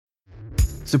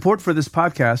Support for this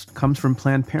podcast comes from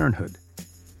Planned Parenthood.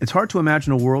 It's hard to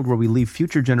imagine a world where we leave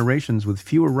future generations with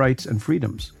fewer rights and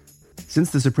freedoms.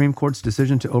 Since the Supreme Court's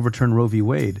decision to overturn Roe v.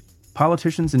 Wade,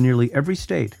 politicians in nearly every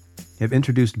state have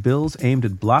introduced bills aimed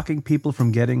at blocking people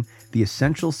from getting the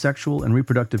essential sexual and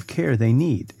reproductive care they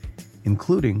need,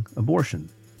 including abortion.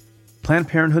 Planned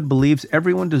Parenthood believes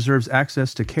everyone deserves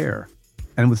access to care,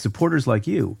 and with supporters like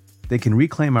you, they can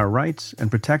reclaim our rights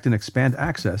and protect and expand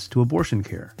access to abortion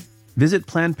care. Visit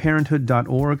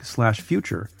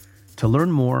plannedparenthood.org/future to learn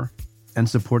more and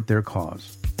support their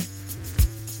cause.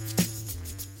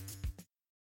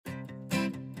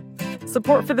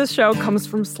 Support for this show comes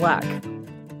from Slack.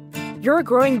 You're a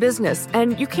growing business,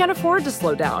 and you can't afford to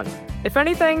slow down. If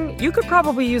anything, you could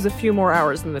probably use a few more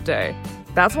hours in the day.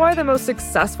 That's why the most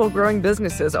successful growing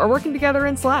businesses are working together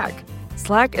in Slack.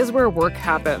 Slack is where work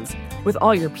happens, with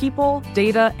all your people,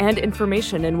 data, and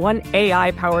information in one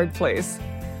AI-powered place.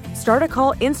 Start a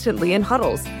call instantly in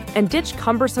huddles and ditch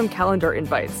cumbersome calendar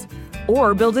invites.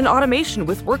 Or build an automation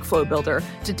with Workflow Builder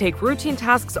to take routine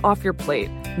tasks off your plate.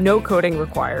 No coding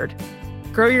required.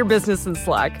 Grow your business in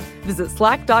Slack. Visit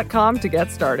slack.com to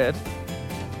get started.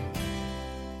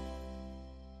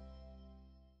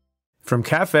 From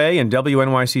Cafe and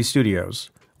WNYC Studios,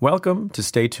 welcome to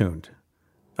Stay Tuned.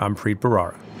 I'm Preet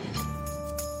Bharara.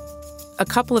 A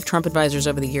couple of Trump advisors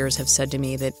over the years have said to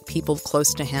me that people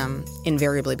close to him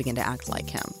invariably begin to act like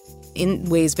him, in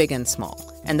ways big and small.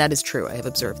 And that is true. I have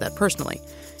observed that personally.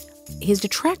 His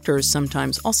detractors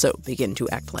sometimes also begin to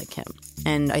act like him.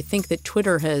 And I think that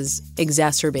Twitter has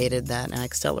exacerbated that and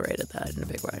accelerated that in a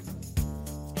big way.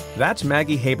 That's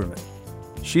Maggie Haberman.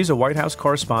 She's a White House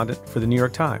correspondent for the New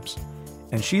York Times,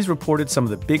 and she's reported some of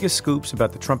the biggest scoops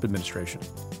about the Trump administration.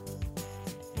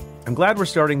 I'm glad we're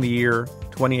starting the year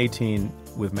 2018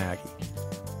 with Maggie.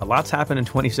 A lot's happened in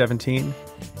 2017,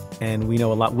 and we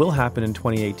know a lot will happen in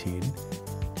 2018.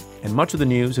 And much of the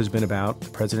news has been about the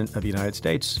President of the United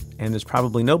States, and there's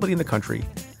probably nobody in the country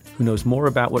who knows more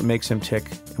about what makes him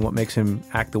tick and what makes him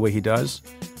act the way he does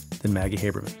than Maggie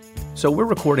Haberman. So we're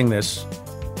recording this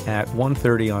at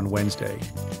 1:30 on Wednesday,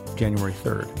 January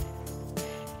 3rd.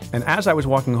 And as I was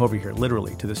walking over here,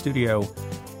 literally, to the studio,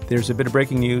 there's a bit of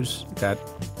breaking news that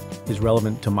is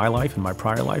relevant to my life and my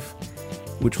prior life,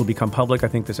 which will become public, I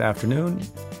think, this afternoon.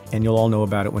 And you'll all know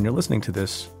about it when you're listening to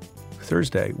this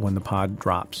Thursday when the pod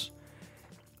drops.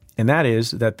 And that is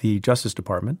that the Justice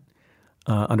Department,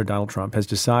 under Donald Trump, has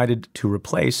decided to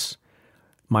replace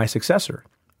my successor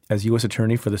as U.S.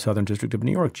 Attorney for the Southern District of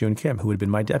New York, June Kim, who had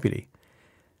been my deputy.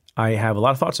 I have a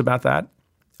lot of thoughts about that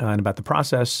and about the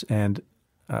process, and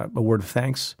a word of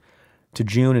thanks to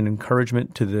June and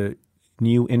encouragement to the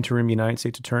new interim United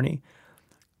States Attorney.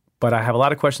 But I have a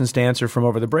lot of questions to answer from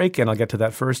over the break, and I'll get to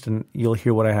that first, and you'll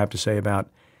hear what I have to say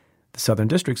about the Southern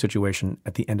District situation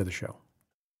at the end of the show.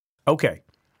 Okay,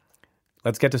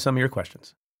 let's get to some of your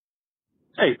questions.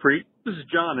 Hey, Preet. This is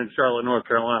John in Charlotte, North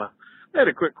Carolina. I had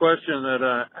a quick question that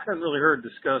I hadn't really heard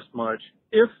discussed much.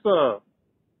 If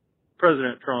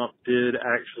President Trump did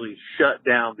actually shut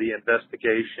down the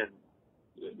investigation,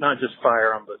 not just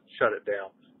fire him, but shut it down,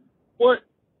 what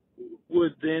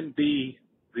would then be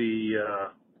the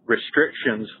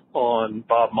restrictions on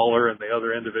Bob Mueller and the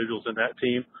other individuals in that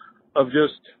team of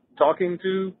just talking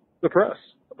to the press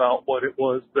about what it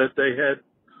was that they had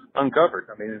uncovered?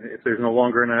 I mean, if there's no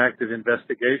longer an active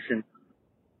investigation,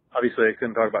 obviously they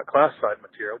couldn't talk about classified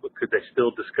material, but could they still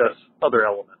discuss other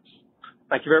elements?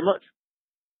 Thank you very much.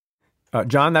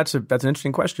 John, that's an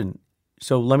interesting question.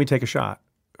 So let me take a shot.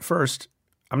 First,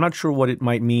 I'm not sure what it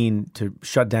might mean to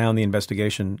shut down the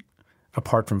investigation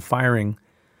apart from firing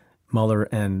Mueller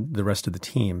and the rest of the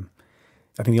team.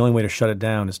 I think the only way to shut it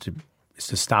down is to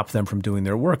stop them from doing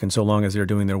their work. And so long as they're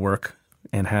doing their work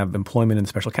and have employment in the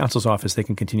special counsel's office, they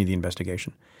can continue the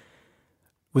investigation.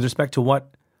 With respect to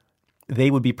what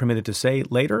they would be permitted to say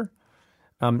later,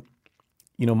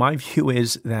 my view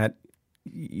is that,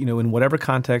 in whatever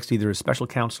context, either as special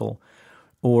counsel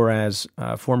or as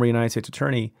former United States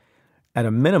attorney, at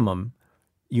a minimum,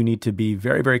 you need to be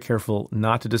very, very careful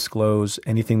not to disclose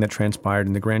anything that transpired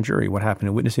in the grand jury, what happened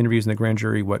in witness interviews in the grand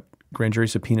jury, what grand jury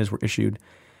subpoenas were issued.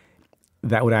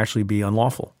 That would actually be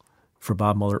unlawful for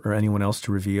Bob Mueller or anyone else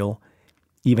to reveal,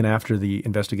 even after the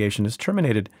investigation is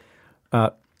terminated.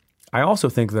 I also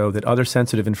think, though, that other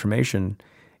sensitive information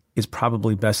is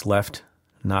probably best left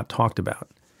not talked about.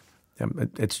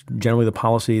 It's generally the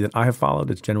policy that I have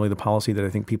followed. It's generally the policy that I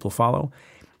think people follow.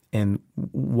 And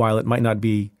while it might not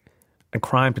be a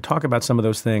crime to talk about some of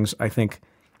those things, I think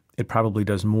it probably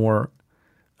does more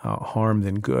harm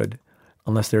than good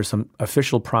unless there's some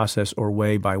official process or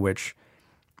way by which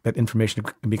that information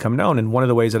can become known. And one of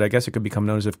the ways that I guess it could become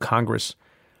known is if Congress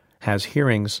has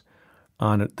hearings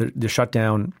on the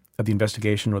shutdown of the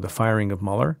investigation or the firing of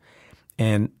Mueller,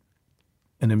 and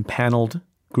an impaneled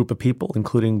group of people,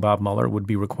 including Bob Mueller, would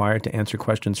be required to answer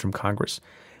questions from Congress.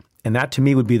 And that, to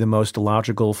me, would be the most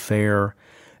logical, fair,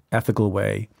 ethical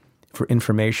way for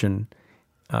information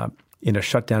in a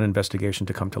shutdown investigation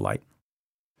to come to light.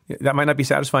 That might not be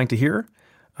satisfying to hear,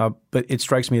 but it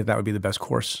strikes me that that would be the best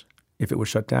course if it was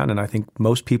shut down. And I think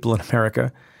most people in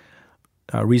America,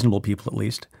 reasonable people at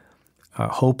least,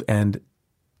 hope and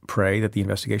pray that the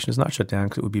investigation is not shut down,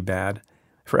 because it would be bad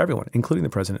for everyone, including the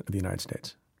President of the United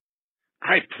States.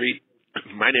 Hi, Preet.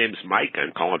 My name's Mike.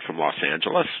 I'm calling from Los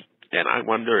Angeles, and I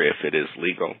wonder if it is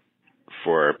legal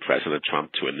for President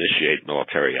Trump to initiate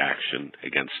military action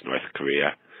against North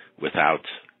Korea without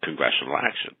congressional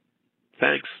action.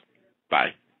 Thanks.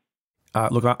 Bye.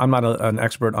 Look, I'm not an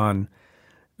expert on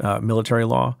military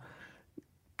law,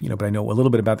 but I know a little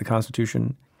bit about the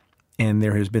Constitution, and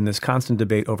there has been this constant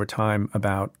debate over time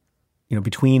about,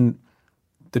 between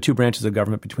the two branches of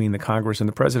government, between the Congress and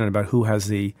the President, about who has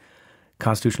the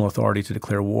constitutional authority to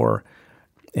declare war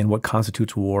and what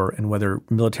constitutes war, and whether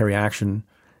military action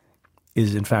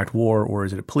is in fact war, or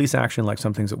is it a police action like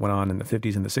some things that went on in the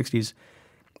 50s and the 60s.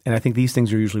 And I think these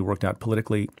things are usually worked out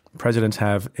politically. Presidents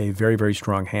have a very, very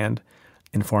strong hand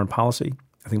in foreign policy.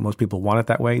 I think most people want it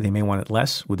that way. They may want it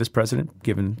less with this president,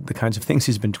 given the kinds of things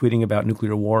he's been tweeting about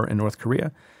nuclear war in North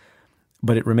Korea.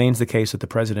 But it remains the case that the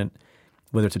president,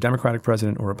 whether it's a Democratic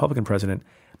president or a Republican president,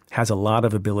 has a lot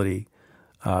of ability,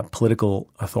 political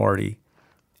authority,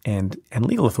 and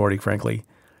legal authority, frankly,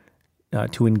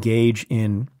 to engage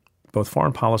in both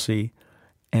foreign policy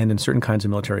and in certain kinds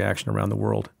of military action around the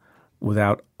world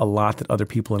without a lot that other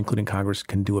people, including Congress,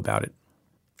 can do about it.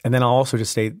 And then I'll also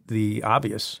just state the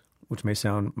obvious, which may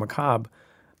sound macabre,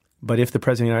 but if the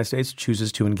President of the United States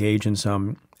chooses to engage in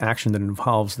some action that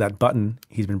involves that button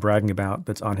he's been bragging about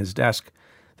that's on his desk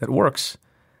that works,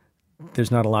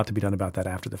 there's not a lot to be done about that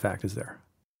after the fact, is there?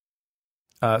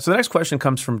 So the next question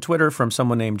comes from Twitter from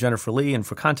someone named Jennifer Lee, and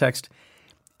for context,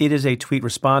 it is a tweet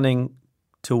responding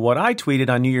to what I tweeted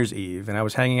on New Year's Eve, and I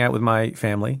was hanging out with my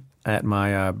family at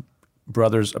my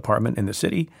brother's apartment in the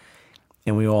city,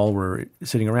 and we all were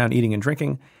sitting around eating and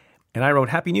drinking, and I wrote,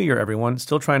 "Happy New Year, everyone.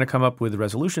 Still trying to come up with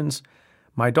resolutions.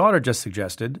 My daughter just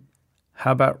suggested,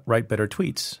 how about write better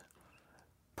tweets?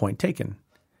 Point taken."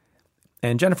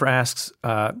 And Jennifer asks,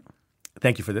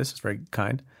 thank you for this. It's very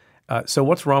kind. So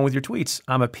what's wrong with your tweets?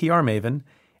 I'm a PR maven,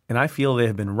 and I feel they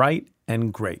have been right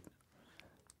and great.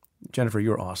 Jennifer,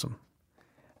 you're awesome.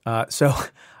 So,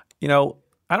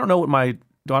 I don't know what my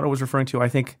daughter was referring to. I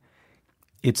think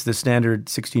it's the standard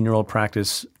 16-year-old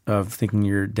practice of thinking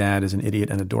your dad is an idiot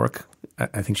and a dork.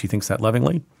 I think she thinks that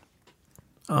lovingly.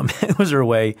 It was her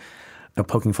way of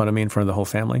poking fun of me in front of the whole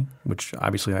family, which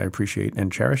obviously I appreciate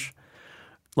and cherish.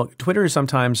 Look, Twitter is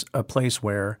sometimes a place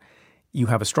where you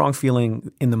have a strong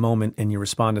feeling in the moment and you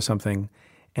respond to something.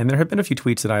 And there have been a few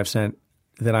tweets that I have sent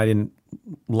that I didn't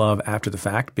love after the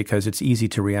fact because it's easy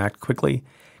to react quickly.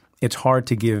 It's hard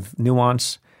to give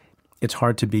nuance. It's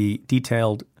hard to be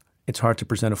detailed. It's hard to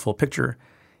present a full picture,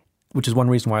 which is one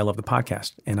reason why I love the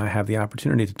podcast. And I have the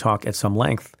opportunity to talk at some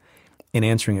length in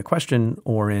answering a question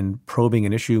or in probing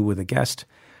an issue with a guest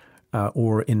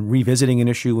or in revisiting an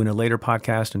issue in a later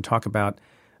podcast and talk about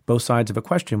both sides of a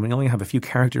question. When you only have a few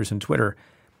characters in Twitter,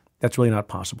 that's really not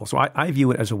possible. So I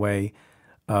view it as a way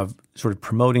of sort of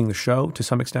promoting the show to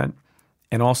some extent,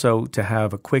 and also to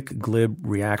have a quick, glib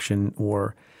reaction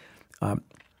or,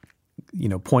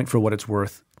 point for what it's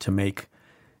worth to make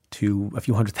to a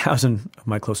few 100,000 of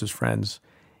my closest friends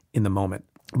in the moment.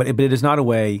 But it is not a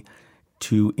way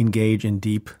to engage in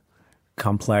deep,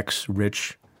 complex,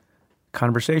 rich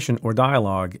conversation or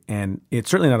dialogue. And it's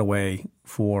certainly not a way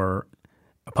for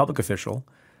a public official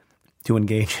to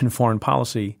engage in foreign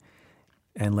policy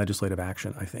and legislative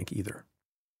action, I think, either.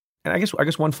 And I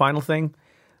guess one final thing,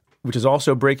 which is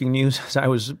also breaking news, as I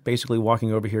was basically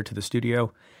walking over here to the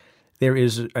studio, there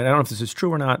is, and I don't know if this is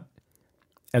true or not,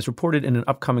 as reported in an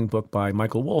upcoming book by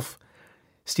Michael Wolff,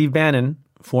 Steve Bannon,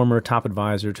 former top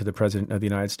advisor to the President of the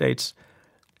United States,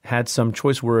 had some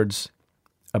choice words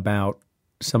about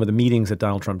some of the meetings that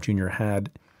Donald Trump Jr.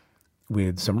 had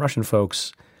with some Russian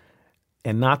folks.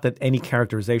 And not that any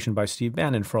characterization by Steve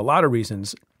Bannon, for a lot of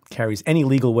reasons, carries any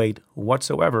legal weight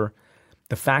whatsoever.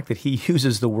 The fact that he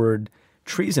uses the word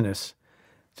treasonous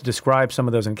to describe some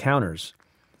of those encounters,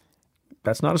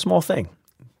 that's not a small thing.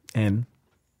 And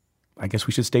I guess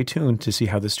we should stay tuned to see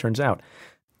how this turns out.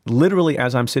 Literally,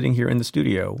 as I'm sitting here in the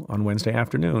studio on Wednesday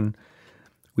afternoon,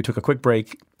 we took a quick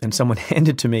break and someone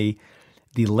handed to me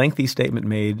the lengthy statement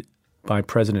made by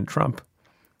President Trump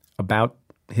about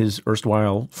his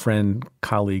erstwhile friend,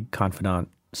 colleague, confidant,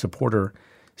 supporter,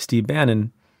 Steve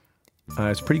Bannon,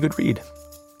 is a pretty good read.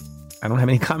 I don't have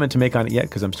any comment to make on it yet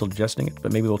because I'm still digesting it,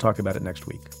 but maybe we'll talk about it next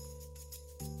week.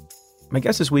 My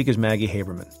guest this week is Maggie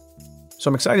Haberman. So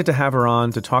I'm excited to have her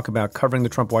on to talk about covering the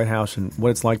Trump White House and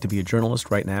what it's like to be a journalist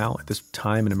right now at this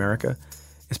time in America,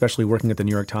 especially working at the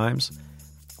New York Times,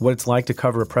 what it's like to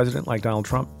cover a president like Donald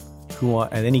Trump, who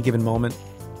at any given moment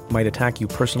might attack you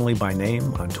personally by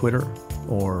name on Twitter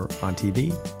or on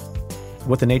TV,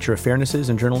 what the nature of fairness is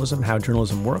in journalism, how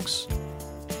journalism works.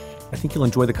 I think you'll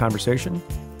enjoy the conversation,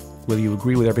 whether you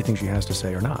agree with everything she has to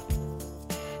say or not.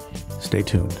 Stay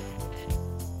tuned.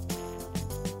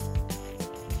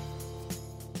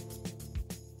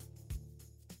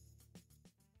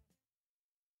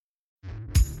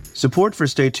 Support for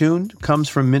Stay Tuned comes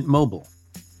from Mint Mobile.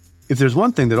 If there's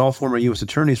one thing that all former U.S.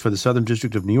 attorneys for the Southern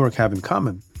District of New York have in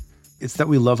common, it's that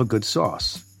we love a good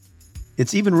sauce.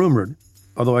 It's even rumored,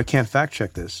 although I can't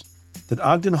fact-check this, that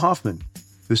Ogden Hoffman,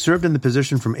 who served in the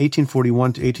position from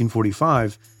 1841 to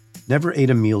 1845, never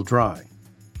ate a meal dry.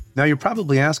 Now you're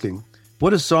probably asking, what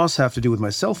does sauce have to do with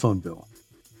my cell phone bill?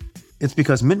 It's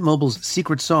because Mint Mobile's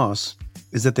secret sauce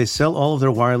is that they sell all of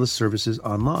their wireless services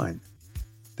online.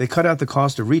 They cut out the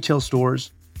cost of retail stores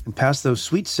and pass those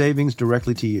sweet savings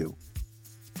directly to you.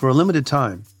 For a limited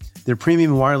time, their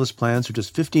premium wireless plans are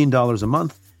just $15 a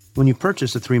month when you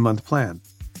purchase a 3-month plan.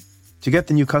 To get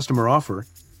the new customer offer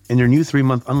and your new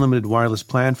 3-month unlimited wireless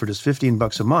plan for just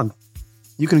 $15 a month,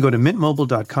 you can go to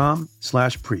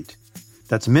mintmobile.com/Preet.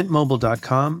 That's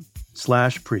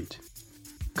mintmobile.com/Preet.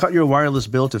 Cut your wireless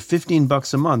bill to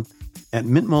 $15 a month at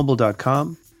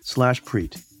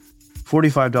mintmobile.com/Preet.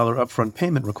 $45 upfront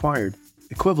payment required,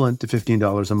 equivalent to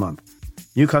 $15 a month.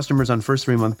 New customers on first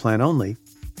 3-month plan only.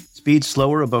 Speed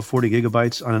slower above 40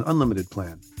 gigabytes on an unlimited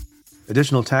plan.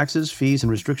 Additional taxes, fees,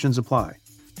 and restrictions apply.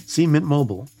 See Mint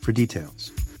Mobile for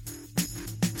details.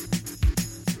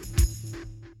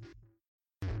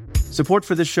 Support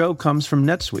for this show comes from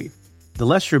NetSuite. The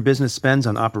less your business spends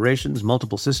on operations,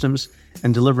 multiple systems,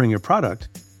 and delivering your product,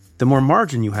 the more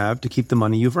margin you have to keep the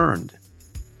money you've earned.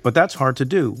 But that's hard to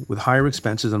do with higher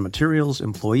expenses on materials,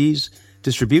 employees,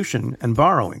 distribution, and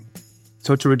borrowing.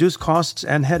 So to reduce costs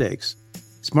and headaches,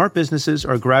 smart businesses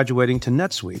are graduating to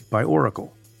NetSuite by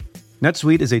Oracle.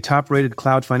 NetSuite is a top-rated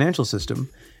cloud financial system,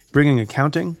 bringing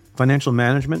accounting, financial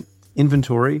management,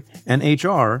 inventory, and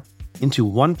HR into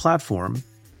one platform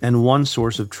and one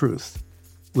source of truth.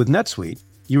 With NetSuite,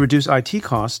 you reduce IT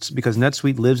costs because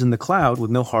NetSuite lives in the cloud with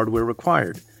no hardware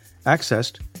required,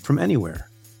 accessed from anywhere.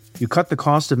 You cut the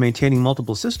cost of maintaining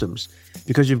multiple systems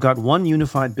because you've got one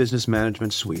unified business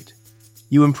management suite.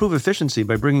 You improve efficiency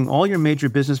by bringing all your major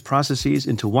business processes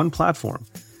into one platform,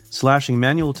 slashing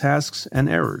manual tasks and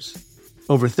errors.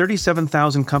 Over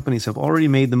 37,000 companies have already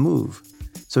made the move,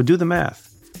 so do the math.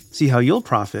 See how you'll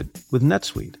profit with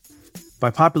NetSuite.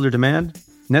 By popular demand,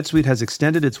 NetSuite has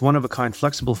extended its one-of-a-kind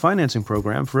flexible financing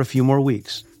program for a few more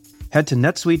weeks. Head to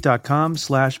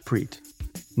netsuite.com/Preet.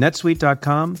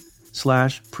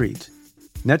 netsuite.com/Preet.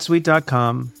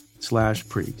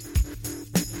 netsuite.com/Preet.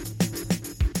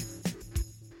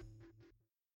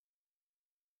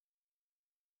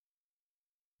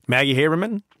 Maggie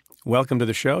Haberman, welcome to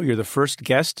the show. You're the first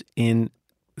guest in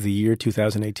the year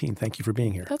 2018. Thank you for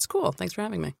being here. That's cool. Thanks for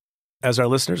having me. As our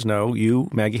listeners know, you,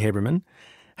 Maggie Haberman,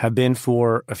 have been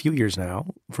for a few years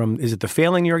now from, is it the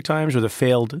failing New York Times or the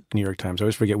failed New York Times? I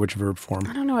always forget which verb form.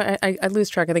 I don't know. I lose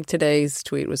track. I think today's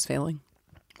tweet was failing.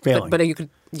 Failing. But you could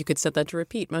set that to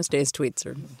repeat. Most days' tweets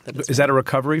are. Is that a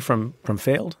recovery from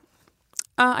failed?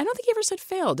 I don't think he ever said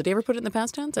failed. Did he ever put it in the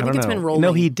past tense? I think don't it's know. been rolling.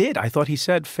 No, he did. I thought he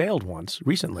said failed once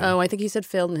recently. Oh, I think he said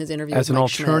failed in his interview as with an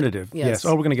Mike alternative. Schmidt. Yes.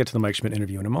 Oh, we're going to get to the Mike Schmidt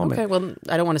interview in a moment. Okay. Well,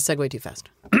 I don't want to segue too fast.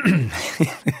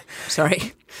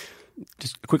 Sorry.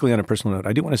 Just quickly on a personal note,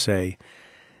 I do want to say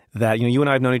that you and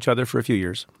I have known each other for a few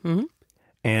years, mm-hmm.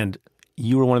 and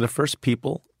you were one of the first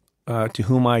people to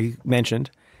whom I mentioned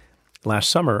last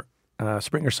summer,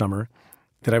 spring or summer,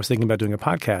 that I was thinking about doing a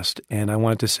podcast, and I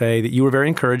wanted to say that you were very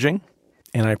encouraging.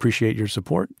 And I appreciate your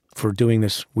support for doing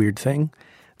this weird thing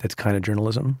that's kind of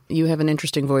journalism. You have an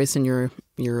interesting voice and you're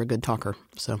a good talker.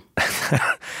 So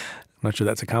I'm not sure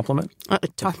that's a compliment.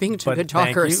 Being a good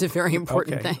talker is a very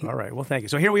important thing. All right. Well, thank you.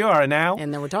 So here we are. And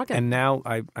then we're talking. And now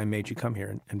I made you come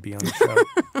here and be on the show,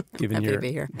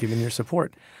 given your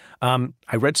support.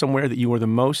 I read somewhere that you were the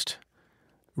most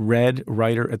read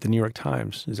writer at the New York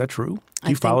Times. Is that true?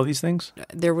 Do you follow these things?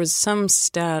 There was some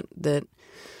stat that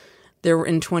there were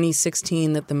in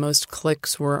 2016 that the most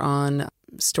clicks were on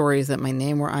stories that my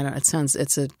name were. I don't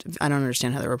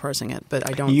understand how they were parsing it, but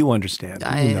I don't. You understand.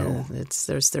 You know.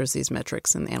 There's these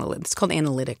metrics and analytics. It's called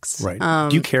analytics. Right.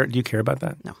 Do you care about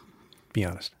that? No. Be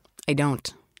honest. I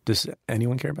don't. Does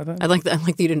anyone care about that? I like that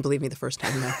you didn't believe me the first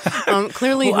time. No.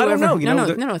 Clearly, well, whoever. I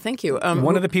don't know. No. Thank you.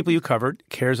 One of the people you covered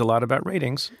cares a lot about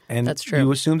ratings, and that's true.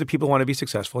 You assume that people want to be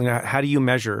successful. How do you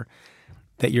measure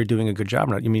that you're doing a good job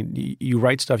or not? You mean you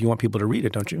write stuff, you want people to read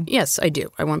it, don't you? Yes, I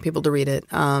do. I want people to read it.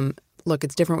 Look,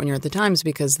 it's different when you're at the Times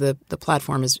because the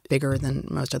platform is bigger than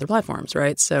most other platforms,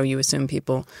 right? So you assume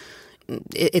people.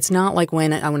 It's not like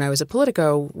when I was at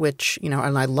Politico, which and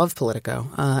I love Politico,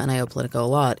 and I owe Politico a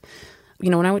lot.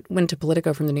 When I went to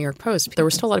Politico from the New York Post, there were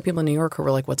still a lot of people in New York who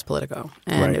were like, "What's Politico?"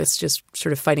 And It's just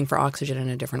sort of fighting for oxygen in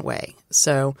a different way.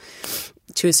 So,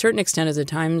 to a certain extent, as a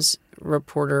Times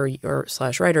reporter or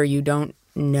 /writer, you don't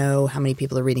know how many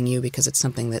people are reading you because it's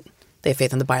something that they have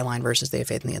faith in the byline versus they have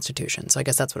faith in the institution. So I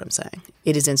guess that's what I'm saying.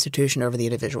 It is institution over the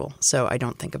individual. So I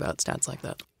don't think about stats like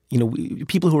that.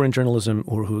 People who are in journalism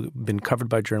or who have been covered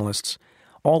by journalists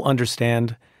all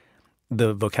understand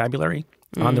the vocabulary,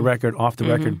 on the record, off the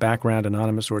record, background,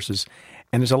 anonymous sources.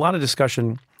 And there's a lot of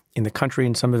discussion in the country,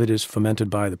 and some of it is fomented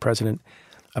by the president,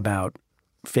 about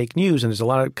fake news. And there's a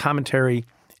lot of commentary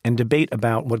and debate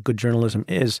about what good journalism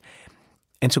is.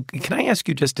 And so can I ask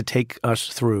you just to take us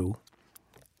through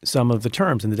some of the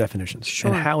terms and the definitions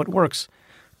and how it works?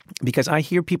 Because I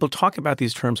hear people talk about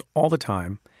these terms all the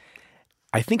time.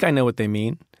 I think I know what they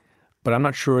mean, but I'm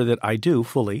not sure that I do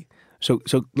fully. So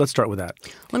let's start with that.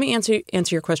 Let me answer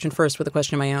your question first with a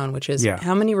question of my own, which is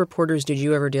how many reporters did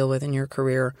you ever deal with in your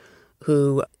career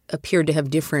who appeared to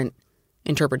have different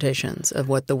interpretations of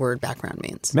what the word background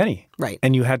means? Many. Right.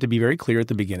 And you had to be very clear at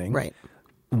the beginning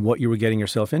what you were getting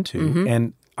yourself into.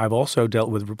 And I've also dealt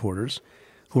with reporters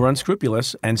who are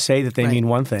unscrupulous and say that they mean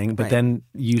one thing, but then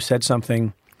you said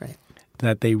something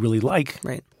that they really like,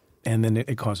 and then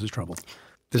it causes trouble.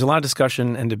 There's a lot of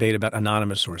discussion and debate about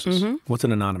anonymous sources. What's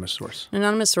an anonymous source? An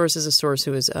anonymous source is a source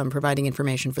who is providing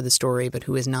information for the story, but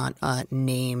who is not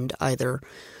named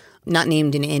not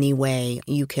named in any way.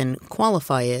 You can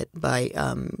qualify it by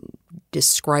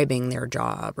describing their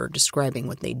job or describing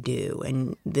what they do.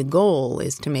 And the goal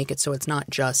is to make it so it's not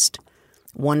just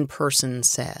one person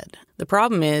said. The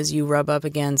problem is you rub up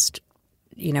against,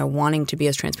 wanting to be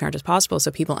as transparent as possible so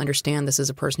people understand this is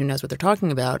a person who knows what they're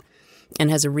talking about and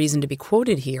has a reason to be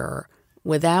quoted here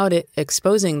without it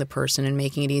exposing the person and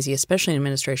making it easy, especially in an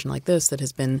administration like this that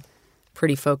has been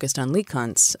pretty focused on leak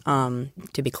hunts.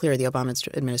 To be clear, the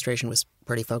Obama administration was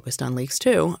pretty focused on leaks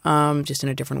too, just in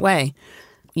a different way.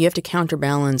 You have to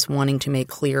counterbalance wanting to make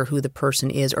clear who the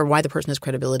person is or why the person has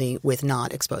credibility with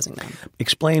not exposing them.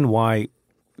 Explain why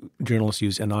journalists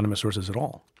use anonymous sources at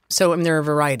all. So there are a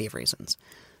variety of reasons.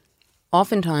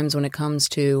 Oftentimes when it comes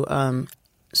to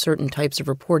certain types of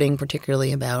reporting,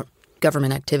 particularly about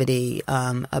government activity,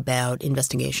 about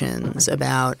investigations,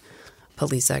 about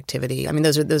police activity. I mean,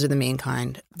 those are the main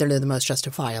kind. They're the most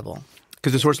justifiable.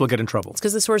 Because the source will get in trouble. It's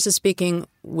because the source is speaking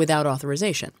without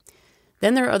authorization.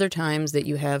 Then there are other times that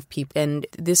you have people, and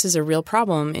this is a real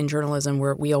problem in journalism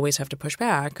where we always have to push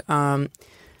back.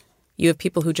 You have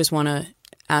people who just want to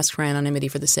ask for anonymity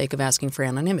for the sake of asking for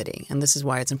anonymity. And this is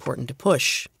why it's important to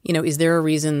push. Is there a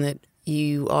reason that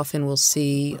you often will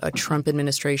see a Trump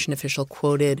administration official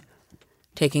quoted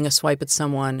taking a swipe at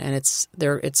someone, and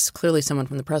it's clearly someone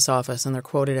from the press office, and they're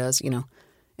quoted as, an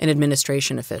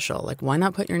administration official? Like, why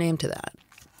not put your name to that?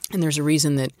 And there's a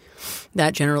reason that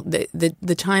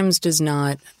the Times does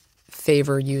not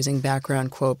favor using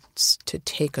background quotes to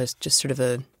take just sort of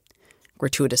a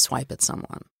gratuitous swipe at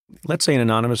someone. Let's say an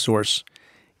anonymous source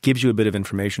gives you a bit of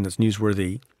information that's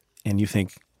newsworthy and you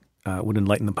think would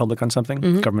enlighten the public on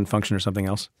something, government function or something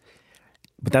else,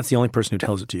 but that's the only person who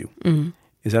tells it to you.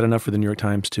 Is that enough for the New York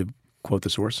Times to quote the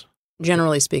source?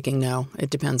 Generally speaking, no.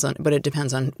 It depends on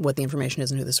what the information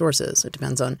is and who the source is. It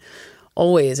depends on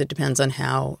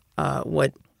how,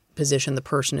 what position the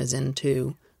person is in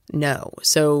to know.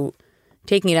 So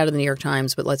taking it out of the New York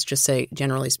Times, but let's just say,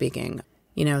 generally speaking,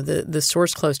 the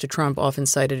source close to Trump often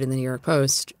cited in the New York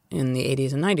Post in the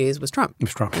 80s and 90s was Trump. It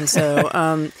was Trump. And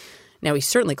so now he's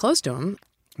certainly close to him.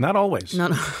 Not always.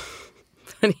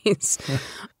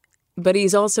 But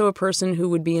he's also a person who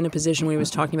would be in a position where he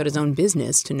was talking about his own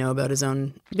business to know about his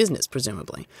own business,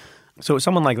 presumably. So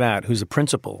someone like that who's a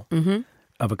principal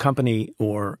of a company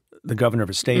or the governor of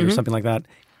a state or something like that,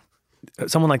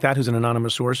 someone like that who's an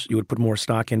anonymous source, you would put more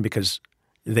stock in because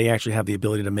they actually have the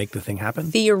ability to make the thing happen?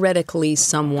 Theoretically,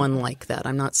 someone like that.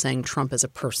 I'm not saying Trump as a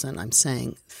person. I'm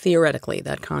saying theoretically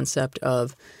that concept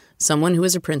of someone who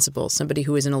is a principal, somebody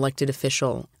who is an elected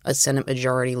official, a Senate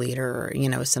majority leader,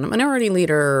 a Senate minority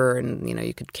leader, and,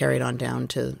 you could carry it on down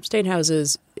to state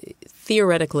houses.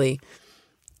 Theoretically,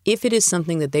 if it is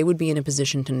something that they would be in a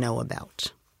position to know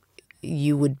about,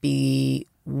 you would be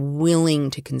willing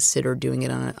to consider doing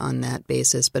it on that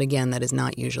basis. But again, that is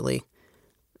not usually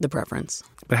the preference.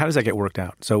 But how does that get worked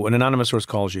out? So an anonymous source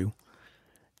calls you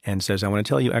and says, I want to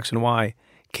tell you X and Y.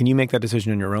 Can you make that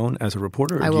decision on your own as a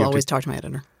reporter? Or I will always talk to my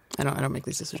editor. I don't make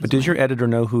these decisions. But does your editor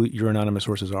know who your anonymous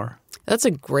sources are? That's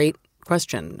a great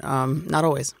question. Not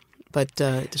always, but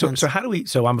it depends. So how do we?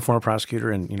 So I'm a former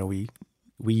prosecutor, and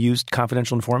we used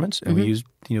confidential informants, and we used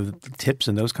the tips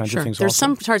and those kinds of things. There's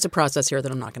some parts of process here that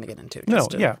I'm not going to get into.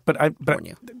 But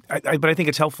I think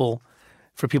it's helpful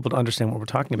for people to understand what we're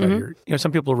talking about here.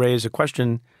 Some people raise a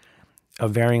question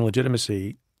of varying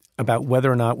legitimacy about whether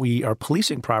or not we are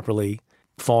policing properly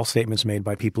false statements made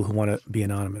by people who want to be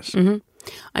anonymous.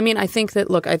 I mean, I think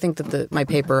that my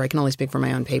paper, I can only speak for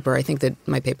my own paper. I think that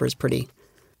my paper is pretty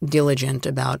diligent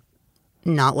about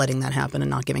not letting that happen and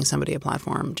not giving somebody a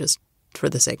platform just for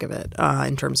the sake of it,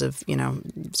 in terms of,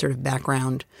 sort of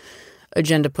background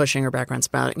agenda pushing or background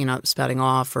spouting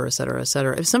off or et cetera, et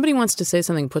cetera. If somebody wants to say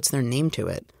something, puts their name to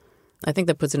it, I think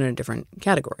that puts it in a different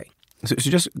category. So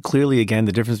just clearly, again,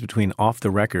 the difference between off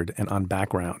the record and on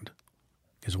background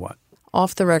is what?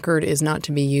 Off the record is not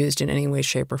to be used in any way,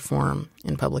 shape, or form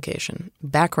in publication.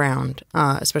 Background,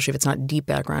 especially if it's not deep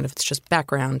background, if it's just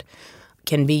background,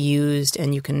 can be used,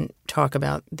 and you can talk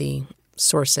about the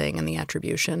sourcing and the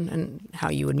attribution and how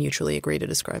you would mutually agree to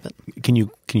describe it. Can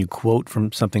you quote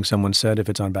from something someone said if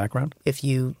it's on background? If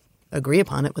you agree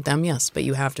upon it with them, yes, but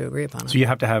you have to agree upon it. So you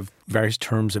have to have various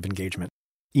terms of engagement,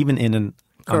 even in an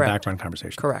on-background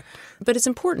conversation. Correct. But it's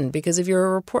important because if you're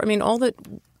a report,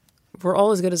 we're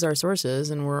all as good as our sources,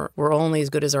 and we're only as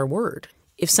good as our word.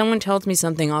 If someone tells me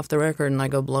something off the record and I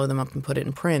go blow them up and put it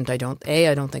in print, I don't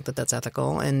think that that's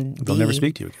ethical, and they'll never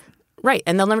speak to you again. Right,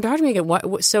 and they'll never talk to me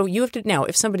again. So you have to now.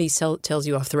 If somebody tells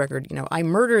you off the record, I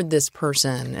murdered this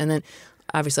person, and then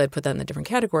obviously I'd put that in a different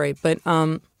category. But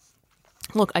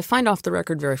look, I find off the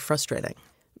record very frustrating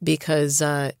because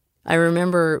I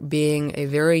remember being a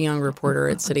very young reporter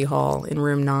at City Hall in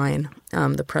Room 9,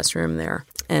 the press room there,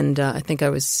 and I think I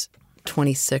was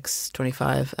 26,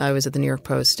 25. I was at the New York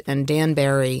Post, and Dan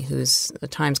Barry, who's a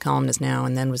Times columnist now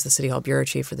and then was the City Hall bureau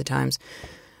chief for the Times,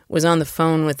 was on the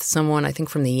phone with someone, I think,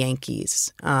 from the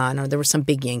Yankees. No, there was some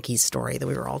big Yankees story that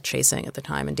we were all chasing at the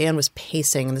time, and Dan was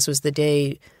pacing, and this was the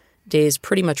days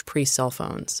pretty much pre-cell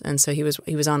phones, and so he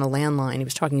was on a landline. He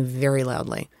was talking very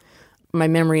loudly. My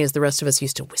memory is the rest of us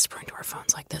used to whisper into our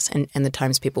phones like this, and the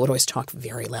Times people would always talk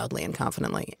very loudly and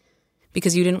confidently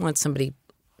because you didn't want somebody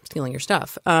stealing your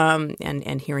stuff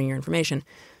and hearing your information.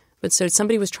 But so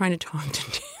somebody was trying to talk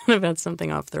to Dan about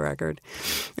something off the record.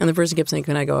 And the person kept saying,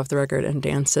 can I go off the record? And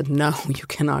Dan said, no, you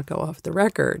cannot go off the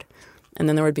record. And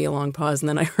then there would be a long pause. And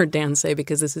then I heard Dan say,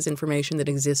 because this is information that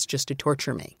exists just to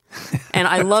torture me. And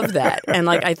I love that. And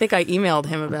I think I emailed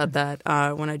him about that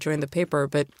when I joined the paper.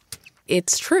 But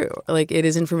it's true. It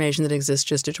is information that exists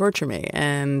just to torture me.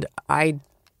 And I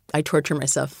torture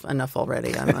myself enough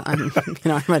already.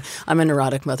 I'm a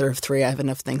neurotic mother of 3. I have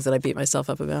enough things that I beat myself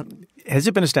up about. Has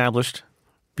it been established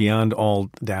beyond all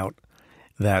doubt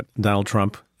that Donald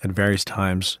Trump at various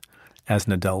times as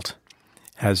an adult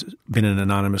has been an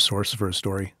anonymous source for a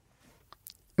story?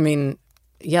 I mean,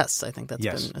 yes, I think that's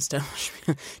been established.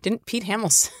 Didn't Pete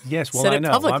Hamill say I know.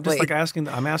 Publicly?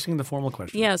 I'm asking the formal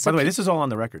question. Yeah, by the way, this is all on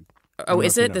the record. Oh,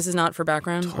 is it? This is not for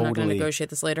background? Totally. We're not going to negotiate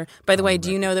this later. By the way,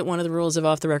 do you know that one of the rules of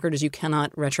off the record is you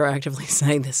cannot retroactively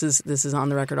say this is on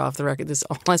the record, off the record. This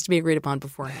all has to be agreed upon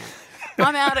beforehand.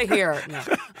 I'm out of here.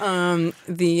 No.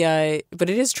 But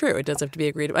it is true. It does have to be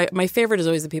agreed. My favorite is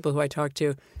always the people who I talk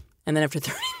to, and then after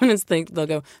 30 minutes they'll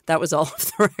go, that was all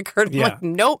off the record. I'm like,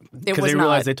 nope, it was not. Because they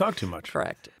realize they talk too much.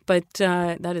 Correct. But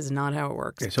that is not how it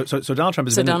works. Okay, so Donald Trump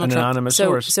has been an anonymous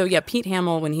source. So Pete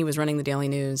Hamill, when he was running the Daily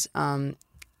News,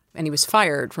 and he was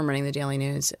fired from running the Daily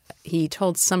News, he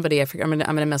told somebody, I'm going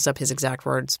to mess up his exact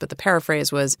words, but the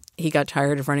paraphrase was he got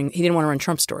tired of running, he didn't want to run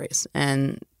Trump stories,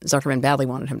 and Zuckerman badly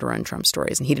wanted him to run Trump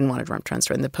stories, and he didn't want to run Trump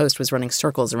stories, and the Post was running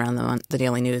circles around them on the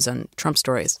Daily News on Trump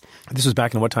stories. This was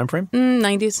back in what time frame?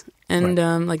 90s, and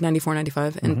right. 94,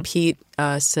 95, and Pete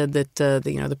said that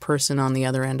the person on the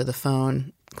other end of the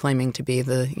phone claiming to be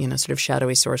the sort of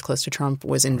shadowy source close to Trump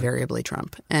was invariably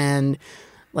Trump, and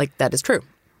that is true.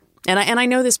 And I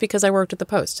know this because I worked at the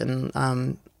Post, and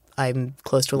I'm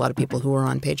close to a lot of people who were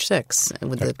on Page 6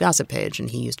 with the gossip page, and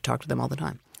he used to talk to them all the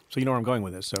time. So you know where I'm going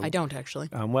with this. So I don't, actually.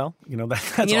 Well,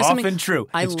 that's often true.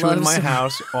 It's true in my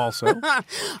house also.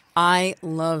 I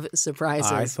love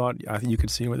surprises. I thought you could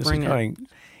see where this is going.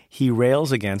 He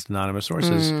rails against anonymous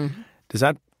sources.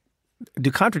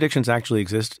 Do contradictions actually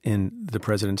exist in the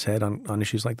president's head on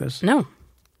issues like this? No.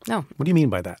 What do you mean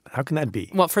by that? How can that be?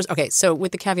 Well, first, okay, so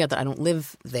with the caveat that I don't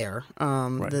live there.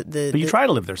 Right. But you try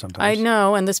to live there sometimes. I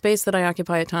know, and the space that I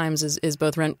occupy at times is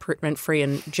both rent-free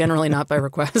and generally not by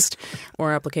request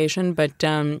or application. But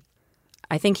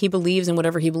I think he believes in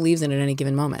whatever he believes in at any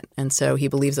given moment. And so he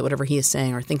believes that whatever he is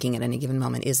saying or thinking at any given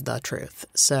moment is the truth.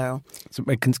 So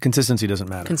consistency doesn't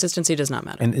matter. Consistency does not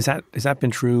matter. And has that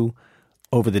been true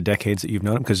over the decades that you've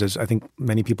known him? Because as I think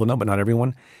many people know, but not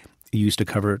everyone, you used to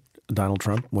cover Donald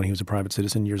Trump when he was a private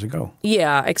citizen years ago.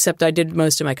 Yeah, except I did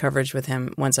most of my coverage with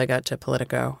him once I got to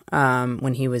Politico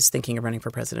when he was thinking of running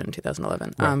for president in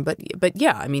 2011. Right. But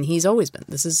yeah, I mean, he's always been.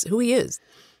 This is who he is.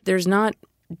 There's not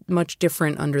much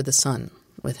different under the sun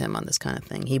with him on this kind of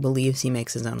thing. He believes he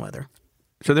makes his own weather.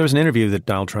 So there was an interview that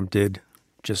Donald Trump did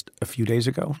just a few days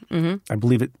ago. Mm-hmm. I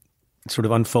believe it sort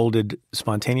of unfolded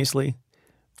spontaneously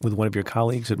with one of your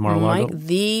colleagues at Mar-a-Lago.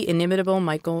 The inimitable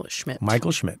Michael Schmidt.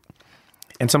 Michael Schmidt.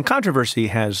 And some controversy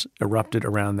has erupted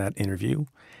around that interview.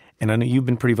 And I know you've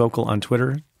been pretty vocal on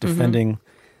Twitter defending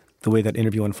the way that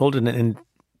interview unfolded. And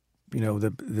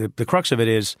the crux of it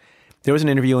is there was an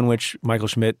interview in which Michael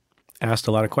Schmidt asked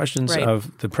a lot of questions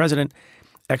of the president.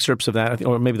 Excerpts of that,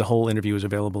 or maybe the whole interview is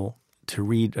available to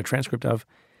read a transcript of.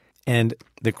 And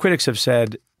the critics have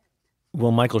said,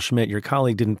 well, Michael Schmidt, your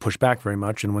colleague, didn't push back very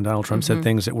much. And when Donald Trump said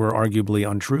things that were arguably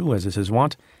untrue, as is his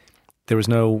wont, there was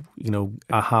no,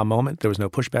 aha moment. There was no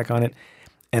pushback on it.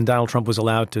 And Donald Trump was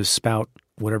allowed to spout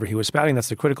whatever he was spouting. That's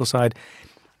the critical side.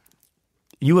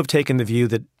 You have taken the view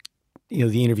that,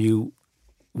 the interview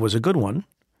was a good one.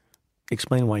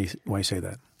 Explain why you say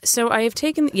that. So I have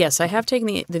taken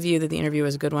the view that the interview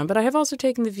was a good one. But I have also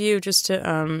taken the view, just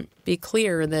to be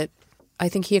clear, that I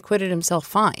think he acquitted himself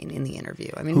fine in the interview.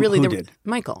 I mean, who did?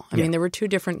 Michael. I mean, there were two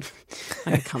different.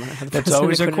 I can comment on how the That's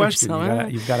always a question.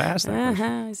 You've got to ask that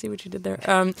question. I see what you did there.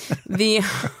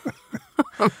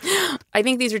 I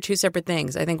think these are two separate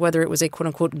things. I think whether it was a quote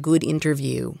unquote good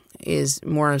interview is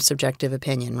more a subjective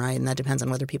opinion, right? And that depends on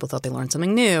whether people thought they learned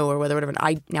something new or whatever.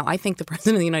 I think the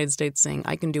president of the United States saying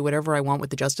I can do whatever I want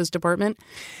with the Justice Department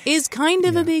is kind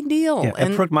of a big deal. Yeah,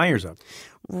 and Brooke Myers up.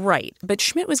 Right. But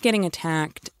Schmidt was getting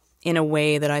attacked in a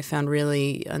way that I found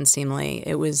really unseemly.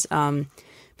 It was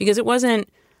because it wasn't,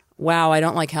 wow, I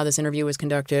don't like how this interview was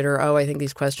conducted, or, oh, I think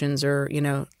these questions are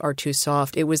too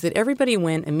soft. It was that everybody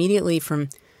went immediately from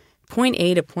point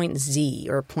A to point Z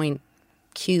or point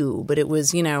Q, but it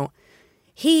was,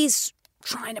 he's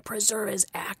trying to preserve his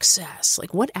access.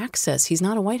 Like, what access? He's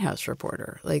not a White House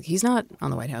reporter. Like, he's not on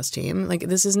the White House team. Like,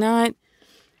 this is not...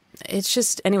 It's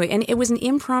just, anyway, and it was an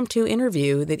impromptu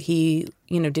interview that he,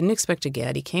 didn't expect to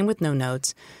get. He came with no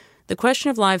notes. The question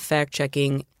of live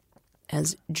fact-checking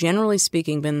has, generally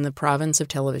speaking, been the province of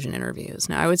television interviews.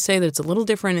 Now, I would say that it's a little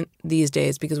different these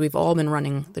days because we've all been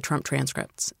running the Trump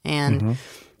transcripts. And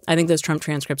I think those Trump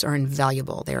transcripts are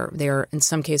invaluable. They're, in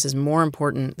some cases, more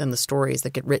important than the stories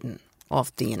that get written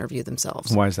off the interview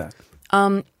themselves. Why is that?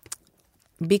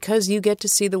 Because you get to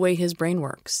see the way his brain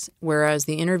works, whereas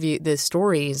the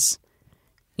stories,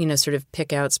 sort of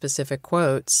pick out specific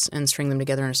quotes and string them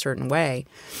together in a certain way.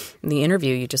 In the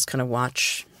interview, you just kind of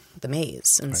watch the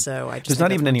maze. And so I just there's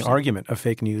not even any argument of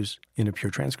fake news in a pure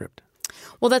transcript.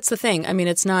 Well, that's the thing. I mean,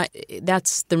 it's not –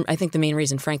 I think the main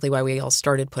reason, frankly, why we all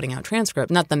started putting out transcript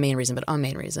 – not the main reason, but a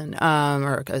main reason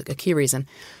or a key reason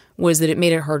was that it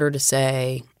made it harder to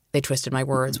say they twisted my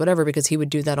words, whatever, because he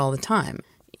would do that all the time.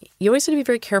 You always have to be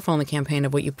very careful in the campaign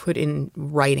of what you put in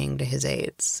writing to his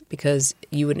aides because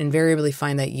you would invariably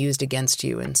find that used against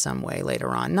you in some way later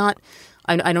on.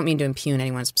 I don't mean to impugn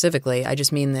anyone specifically. I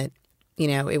just mean that,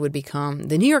 it would become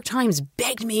the New York Times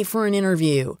begged me for an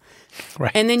interview.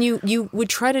 Right. And then you would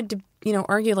try to,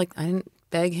 argue like I didn't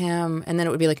beg him. And then it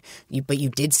would be like, but you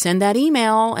did send that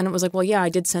email. And it was like, well, yeah, I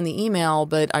did send the email,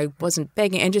 but I wasn't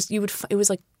begging. And just it was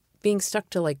like being stuck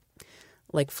to like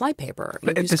flypaper.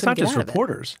 But it's not just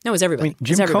reporters. No, it was everybody. I mean,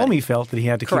 Jim Comey felt that he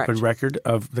had to Correct. keep a record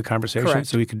of the conversation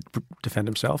so he could defend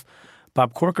himself.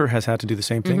 Bob Corker has had to do the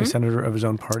same thing, a senator of his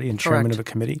own party and chairman of a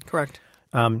committee. Correct.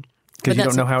 Because you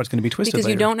don't know how it's going to be twisted because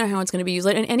later. You don't know how it's going to be used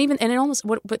later.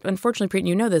 But unfortunately, Preet,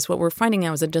 you know this, what we're finding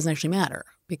now is that it doesn't actually matter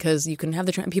because you can have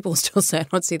people still say, I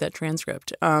don't see that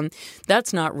transcript.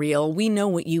 That's not real. We know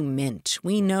what you meant.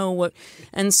 We know what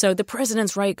 – and so the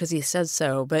president's right because he says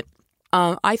so. But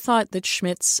I thought that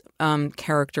Schmidt's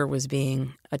character was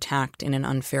being attacked in an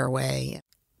unfair way.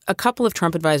 A couple of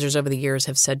Trump advisors over the years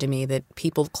have said to me that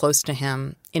people close to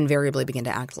him invariably begin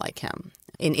to act like him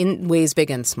in ways big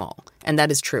and small. And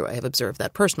that is true. I have observed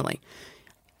that personally.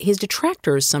 His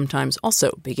detractors sometimes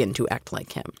also begin to act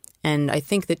like him. And I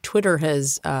think that Twitter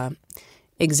has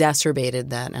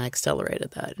exacerbated that and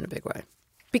accelerated that in a big way.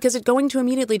 Because going to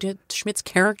immediately to Schmitt's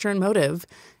character and motive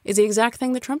is the exact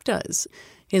thing that Trump does.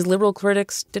 His liberal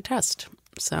critics detest.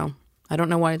 So I don't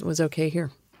know why it was okay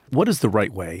here. What is the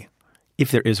right way,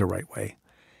 if there is a right way,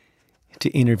 to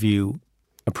interview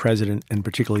a president, and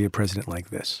particularly a president like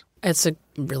this? It's a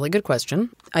really good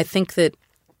question. I think that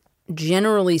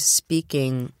generally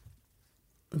speaking,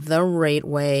 the right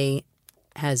way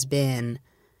has been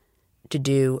to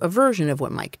do a version of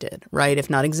what Mike did, right? If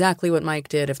not exactly what Mike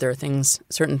did, if there are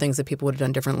certain things that people would have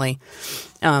done differently,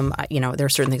 there are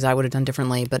certain things I would have done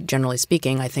differently. But generally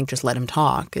speaking, I think just let him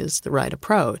talk is the right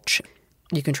approach.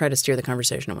 You can try to steer the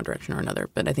conversation in one direction or another,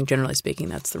 but I think generally speaking,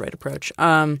 that's the right approach.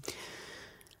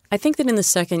 I think that in the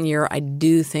second year, I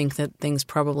do think that things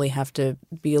probably have to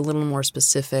be a little more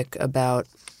specific about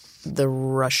the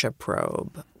Russia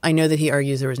probe. I know that he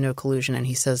argues there was no collusion, and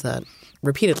he says that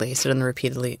repeatedly. He said in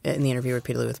the interview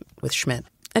repeatedly with Schmitt.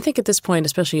 I think at this point,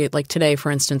 especially like today,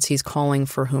 for instance, he's calling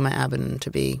for Huma Abedin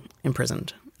to be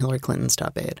imprisoned, Hillary Clinton's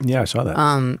top aide. Yeah, I saw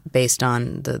that. Based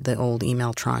on the old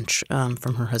email tranche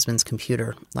from her husband's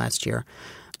computer last year.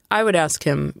 I would ask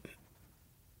him,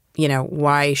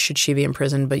 why should she be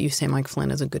imprisoned? But you say Mike Flynn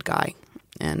is a good guy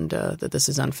and that this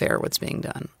is unfair what's being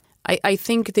done. I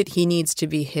think that he needs to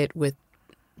be hit with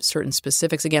certain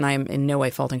specifics. Again, I am in no way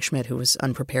faulting Schmitt, who was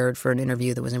unprepared for an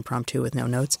interview that was impromptu with no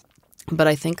notes. But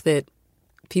I think that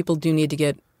people do need to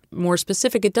get more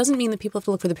specific. It doesn't mean that people have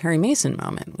to look for the Perry Mason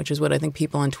moment, which is what I think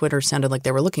people on Twitter sounded like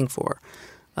they were looking for,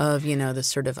 of, this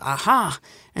sort of aha,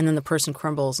 and then the person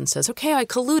crumbles and says, okay, I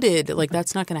colluded. Like,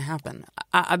 that's not going to happen.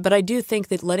 But I do think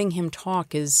that letting him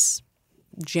talk is,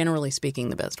 generally speaking,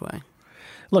 the best way.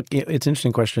 Look, it's an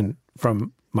interesting question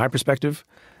from my perspective,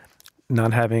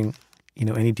 not having,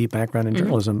 any deep background in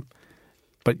journalism.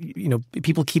 But,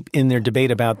 people keep in their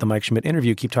debate about the Mike Schmitt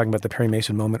interview, keep talking about the Perry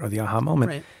Mason moment or the aha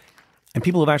moment. Right. And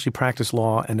people who have actually practiced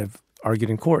law and have argued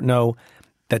in court know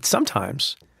that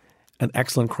sometimes an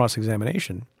excellent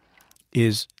cross-examination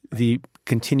is the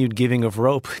continued giving of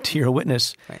rope to your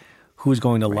witness who's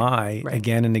going to lie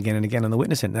again and again and again on the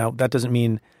witness end. Now, that doesn't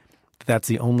mean that's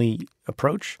the only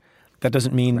approach. That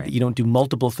doesn't mean that you don't do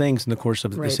multiple things in the course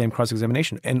of the same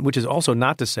cross-examination, and which is also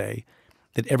not to say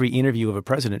that every interview of a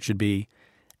president should be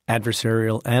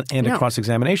adversarial and a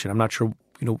cross-examination. I'm not sure,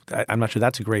 I'm not sure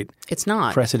that's a great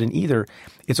precedent either.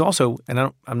 It's also,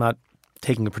 and I'm not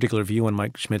taking a particular view on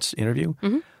Mike Schmitt's interview,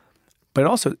 but it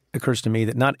also occurs to me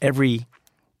that not every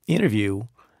interview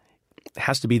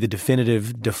has to be the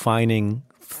definitive, defining,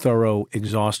 thorough,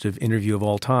 exhaustive interview of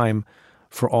all time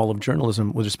for all of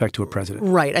journalism with respect to a president.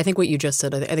 Right. I think what you just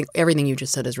said, I think everything you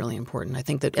just said is really important. I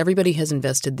think that everybody has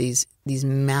invested these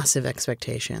massive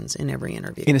expectations in every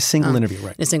interview. In a single interview,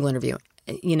 right. In a single interview.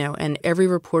 And every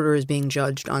reporter is being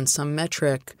judged on some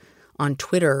metric on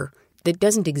Twitter that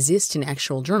doesn't exist in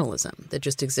actual journalism, that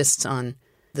just exists on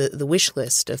the wish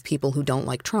list of people who don't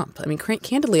like Trump. I mean,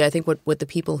 candidly, I think what the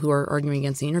people who are arguing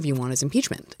against the interview want is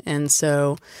impeachment. And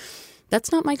so that's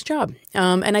not Mike's job.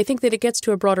 And I think that it gets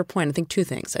to a broader point. I think two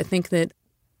things. I think that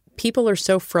people are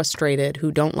so frustrated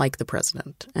who don't like the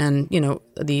president. And,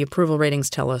 the approval ratings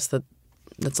tell us that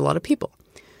that's a lot of people.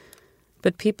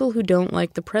 But people who don't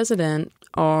like the president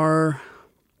are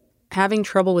having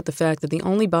trouble with the fact that the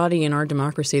only body in our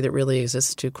democracy that really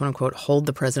exists to, quote unquote, hold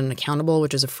the president accountable,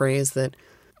 which is a phrase that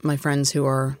my friends who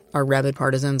are rabid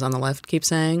partisans on the left keep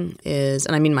saying is,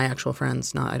 and I mean my actual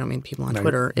friends, I don't mean people on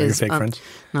Twitter. Your fake friends?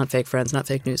 Not fake friends, not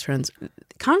fake news friends.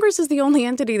 Congress is the only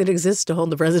entity that exists to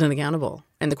hold the president accountable,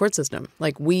 and the court system.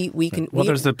 Like we can. Well,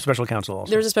 there's the special counsel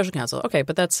also. There's a special counsel. Okay,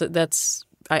 but that's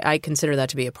I consider that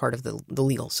to be a part of the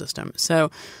legal system. So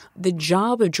the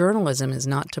job of journalism is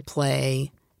not to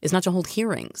hold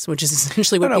hearings, which is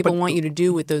essentially what people want you to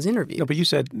do with those interviews. No, but you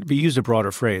used a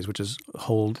broader phrase, which is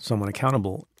hold someone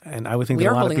accountable. And I would think that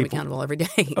a lot of people... We are holding them accountable every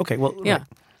day. Okay, well... Yeah, right.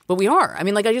 But we are. I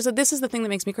mean, like I just said, this is the thing that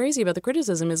makes me crazy about the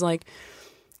criticism is like,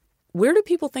 where do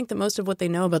people think that most of what they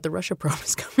know about the Russia probe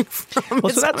is coming from?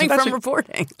 Well, coming from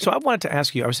reporting. So I wanted to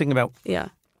ask you, I was thinking about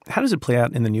how does it play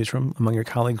out in the newsroom among your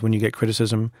colleagues when you get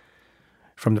criticism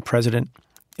from the president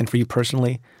and for you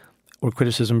personally, or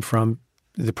criticism from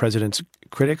the president's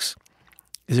critics?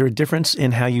 Is there a difference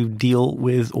in how you deal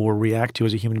with or react to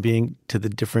as a human being to the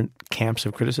different camps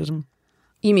of criticism?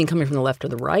 You mean coming from the left or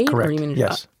the right? Correct. Or you mean,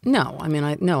 yes. No. I mean,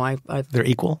 they're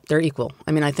equal? They're equal.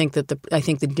 I mean, I think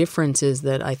the difference is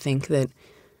that I think that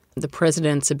the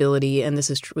president's ability, and this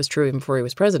was true even before he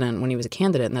was president, when he was a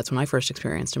candidate, and that's when I first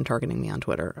experienced him targeting me on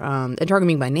Twitter, and targeting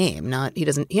me by name.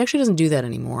 He actually doesn't do that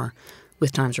anymore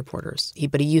with Times reporters.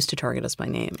 But he used to target us by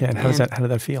name. Yeah, and how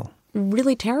did that feel?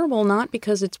 Really terrible, not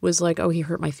because it was like, oh, he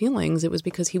hurt my feelings. It was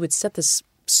because he would set this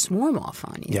swarm off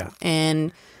on you. Yeah.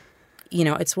 And,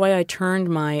 it's why I turned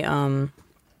my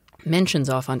mentions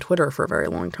off on Twitter for a very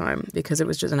long time, because it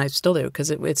was just, and I still do,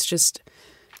 because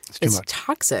it's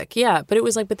toxic. Yeah. But it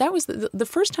was but that was the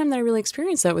first time that I really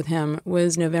experienced that with him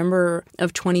was November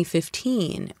of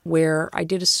 2015, where I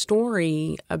did a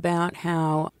story about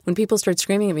how when people started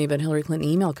screaming at me about Hillary Clinton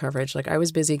email coverage, I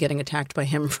was busy getting attacked by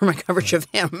him for my coverage of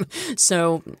him.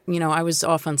 So, I was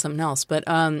off on something else. But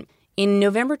in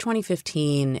November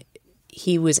 2015,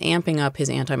 he was amping up his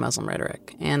anti-Muslim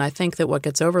rhetoric. And I think that what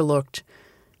gets overlooked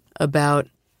about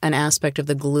an aspect of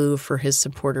the glue for his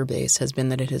supporter base has been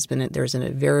that there's a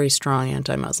very strong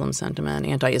anti-Muslim sentiment,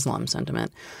 anti-Islam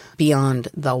sentiment beyond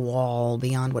the wall,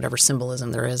 beyond whatever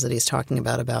symbolism there is that he's talking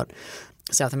about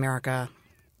South America.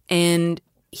 And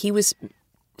he was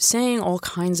saying all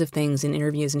kinds of things in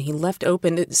interviews, and he left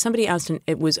open – somebody asked him –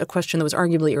 it was a question that was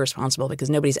arguably irresponsible because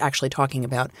nobody's actually talking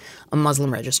about a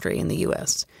Muslim registry in the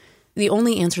U.S. The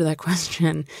only answer to that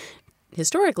question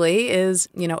historically is,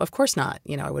 of course not.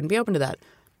 I wouldn't be open to that.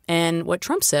 And what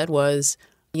Trump said was,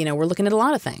 we're looking at a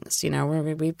lot of things. We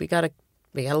got to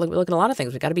look at a lot of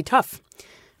things. We got to be tough.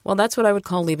 Well, that's what I would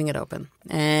call leaving it open.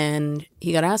 And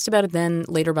he got asked about it then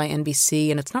later by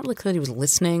NBC, and it's not really clear that he was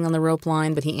listening on the rope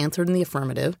line, but he answered in the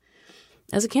affirmative.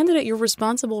 As a candidate, you're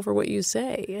responsible for what you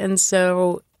say. And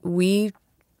so we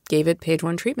gave it page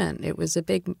one treatment. It was a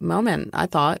big moment, I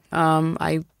thought.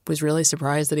 I was really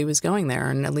surprised that he was going there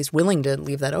and at least willing to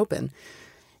leave that open.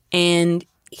 And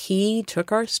he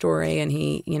took our story and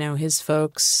he, his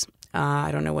folks,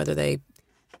 I don't know whether they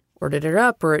ordered it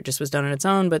up or it just was done on its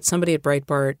own, but somebody at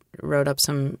Breitbart wrote up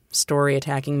some story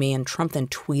attacking me, and Trump then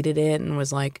tweeted it and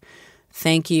was like,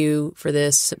 "Thank you for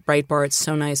this, Breitbart. It's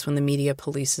so nice when the media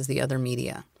polices the other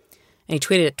media." And he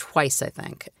tweeted it twice, I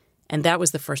think. And that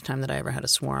was the first time that I ever had a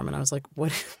swarm. And I was like,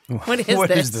 what is this?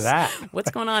 What is that?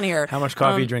 What's going on here? How much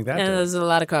coffee do you drink that day? There was a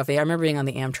lot of coffee. I remember being on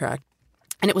the Amtrak.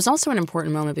 And it was also an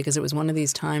important moment because it was one of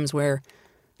these times where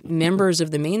members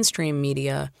of the mainstream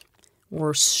media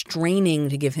were straining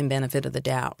to give him benefit of the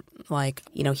doubt. Like,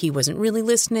 he wasn't really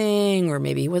listening, or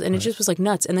maybe he was. And it just was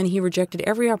nuts. And then he rejected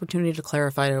every opportunity to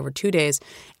clarify it over 2 days.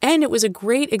 And it was a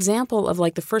great example of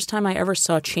the first time I ever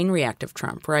saw chain reactive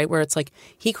Trump, right? Where it's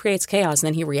he creates chaos and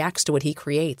then he reacts to what he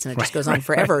creates, and it just goes on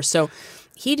forever. Right. So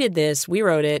he did this. We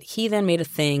wrote it. He then made a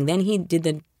thing. Then he did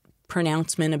the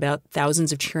pronouncement about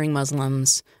thousands of cheering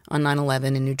Muslims on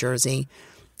 9/11 in New Jersey.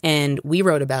 And we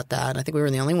wrote about that. I think we were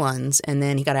the only ones. And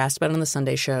then he got asked about it on the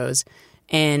Sunday shows.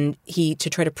 And to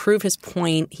try to prove his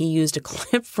point, he used a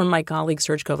clip from my colleague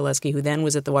Serge Kovaleski, who then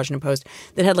was at the Washington Post,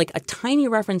 that had a tiny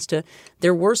reference to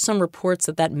there were some reports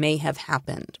that may have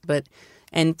happened.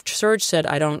 And Serge said,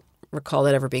 I don't recall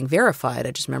that ever being verified.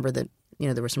 I just remember that,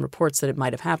 there were some reports that it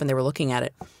might have happened. They were looking at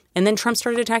it. And then Trump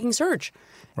started attacking Serge.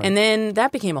 Right. And then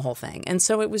that became a whole thing. And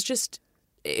so it was just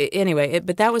anyway,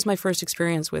 but that was my first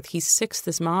experience with he sicks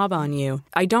this mob on you.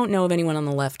 I don't know of anyone on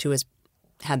the left who has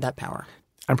had that power.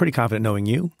 I'm pretty confident, knowing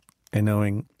you and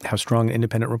knowing how strong an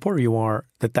independent reporter you are,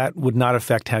 that would not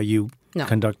affect how you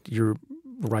conduct your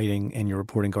writing and your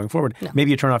reporting going forward. No.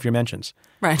 Maybe you turn off your mentions.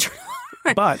 Right.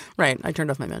 But right. I turned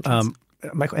off my mentions.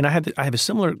 Michael, and I have a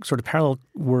similar sort of parallel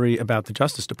worry about the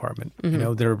Justice Department.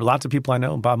 Mm-hmm. There are lots of people I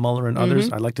know, Bob Mueller and others.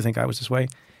 Mm-hmm. I'd like to think I was this way.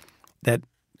 That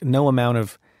no amount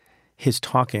of his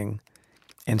talking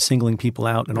and singling people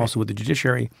out, and also with the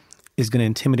judiciary, is going to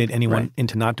intimidate anyone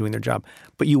into not doing their job.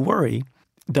 But you worry,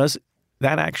 does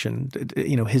that action,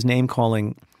 his name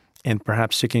calling and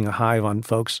perhaps sicking a hive on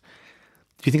folks,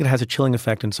 do you think it has a chilling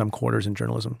effect in some quarters in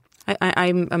journalism? I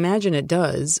imagine it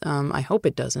does. I hope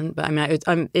it doesn't. But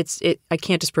I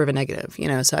can't disprove a negative,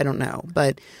 so I don't know.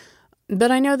 But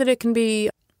I know that it can be.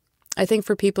 I think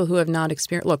for people who have not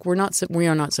experienced, look, we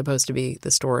are not supposed to be the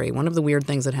story. One of the weird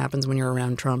things that happens when you're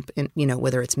around Trump, and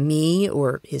whether it's me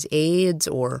or his aides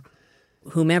or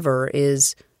whomever,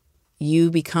 is you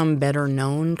become better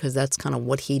known because that's kind of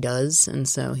what he does, and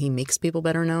so he makes people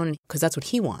better known because that's what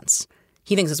he wants.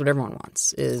 He thinks that's what everyone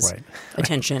wants is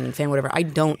attention and fame, whatever. I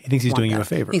don't. He thinks he's doing you a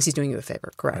favor. He thinks he's doing you a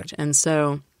favor, correct? Right. And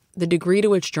so the degree to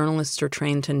which journalists are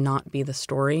trained to not be the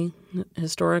story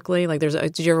historically,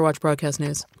 did you ever watch Broadcast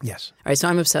News? Yes. All right, so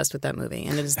I'm obsessed with that movie,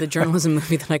 and it is the journalism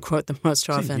movie that I quote the most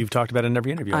often. You've talked about it in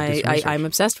every interview. I'm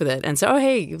obsessed with it. And so,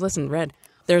 listen, Red,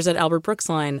 there's that Albert Brooks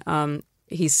line.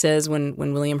 He says when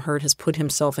William Hurt has put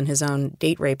himself in his own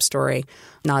date rape story,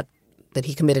 not that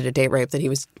he committed a date rape, that he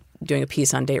was doing a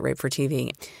piece on date rape for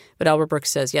TV. But Albert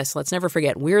Brooks says, yes, let's never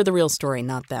forget, we're the real story,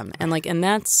 not them. And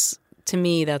that's, to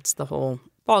me, that's the whole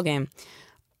ballgame.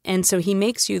 And so he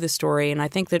makes you the story. And I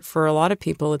think that for a lot of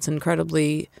people, it's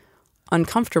incredibly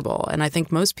uncomfortable. And I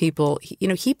think most people,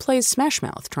 he plays Smash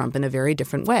Mouth Trump in a very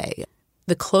different way.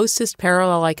 The closest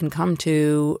parallel I can come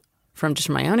to from just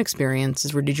my own experience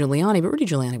is Rudy Giuliani. But Rudy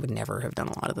Giuliani would never have done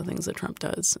a lot of the things that Trump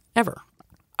does, ever.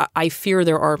 I fear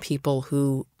there are people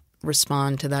who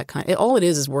respond to that kind. All it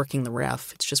is working the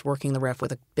ref. It's just working the ref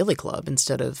with a billy club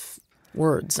instead of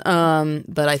words.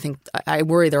 But I think I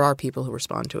worry there are people who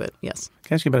respond to it. Yes.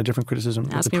 Can I ask you about a different criticism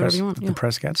Ask me whatever you want. the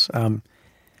press gets?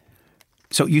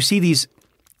 So you see these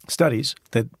studies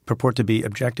that purport to be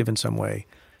objective in some way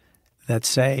that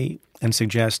say and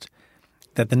suggest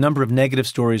that the number of negative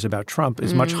stories about Trump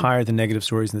is much higher than negative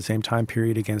stories in the same time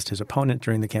period against his opponent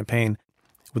during the campaign.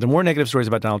 Were there more negative stories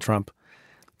about Donald Trump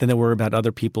than there were about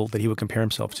other people that he would compare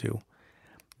himself to,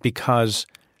 because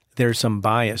there's some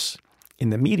bias in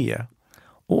the media,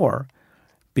 or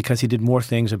because he did more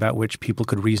things about which people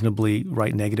could reasonably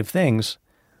write negative things,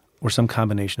 or some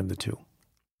combination of the two?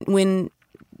 When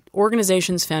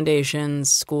organizations,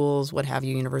 foundations, schools, what have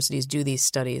you, universities do these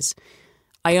studies,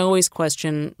 I always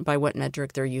question by what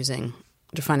metric they're using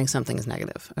defining something as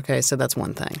negative. Okay, so that's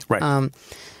one thing. Right.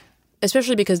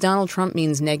 Especially because Donald Trump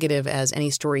means negative as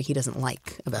any story he doesn't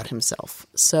like about himself.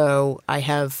 So I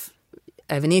have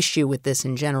an issue with this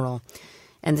in general.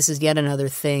 And this is yet another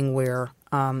thing where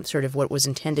sort of what was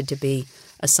intended to be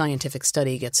a scientific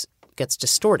study gets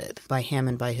distorted by him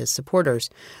and by his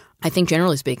supporters. I think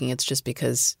generally speaking, it's just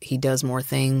because he does more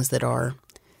things that are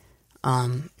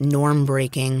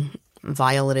norm-breaking,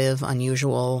 violative,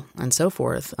 unusual, and so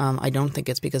forth. I don't think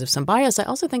it's because of some bias. I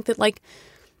also think that,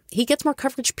 he gets more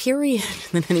coverage, period,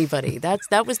 than anybody.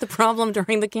 That was the problem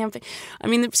during the campaign. I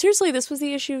mean, seriously, this was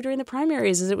the issue during the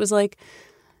primaries. Is it was like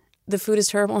the food is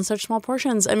terrible in such small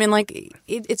portions. I mean,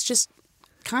 it's just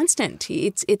constant.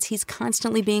 He's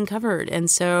constantly being covered, and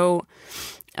so.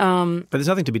 But there's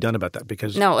nothing to be done about that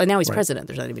because now he's president.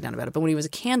 There's nothing to be done about it. But when he was a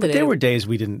candidate, but there were days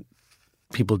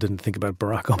people didn't think about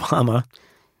Barack Obama.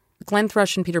 Glenn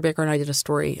Thrush and Peter Baker and I did a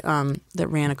story that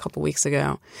ran a couple weeks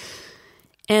ago.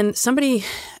 And somebody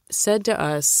said to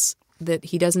us that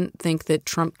he doesn't think that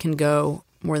Trump can go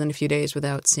more than a few days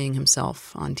without seeing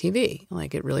himself on TV.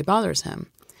 It really bothers him.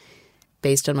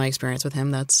 Based on my experience with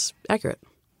him, that's accurate.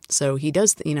 So he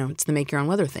does, it's the make your own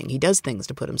weather thing. He does things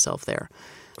to put himself there.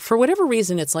 For whatever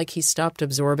reason, it's like he stopped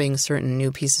absorbing certain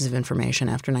new pieces of information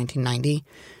after 1990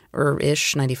 or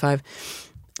ish, 95.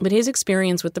 But his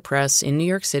experience with the press in New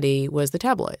York City was the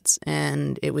tabloids,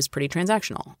 and it was pretty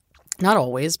transactional. Not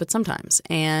always, but sometimes.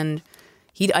 And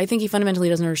I think he fundamentally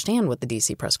doesn't understand what the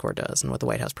D.C. press corps does and what the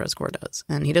White House press corps does.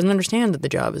 And he doesn't understand that the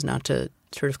job is not to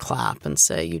sort of clap and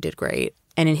say, you did great.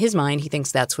 And in his mind, he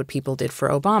thinks that's what people did for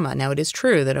Obama. Now, it is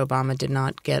true that Obama did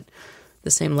not get the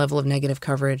same level of negative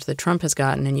coverage that Trump has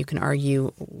gotten, and you can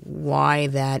argue why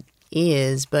that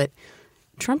is. But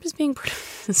Trump is being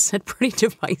said pretty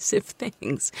divisive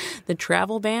things. The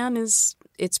travel ban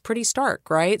it's pretty stark,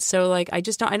 right? So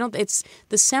it's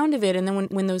the sound of it. And then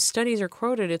when those studies are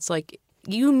quoted, it's like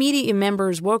you media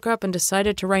members woke up and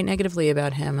decided to write negatively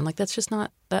about him. And that's just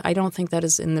not, I don't think that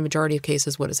is in the majority of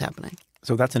cases what is happening.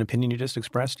 So that's an opinion you just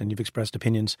expressed, and you've expressed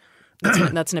opinions.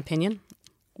 That's an opinion?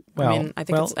 Well, I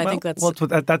think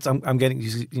that's. I'm getting,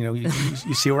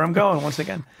 you see where I'm going once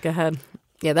again. Go ahead.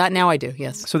 Yeah, that now I do,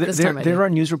 yes. So there are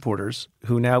news reporters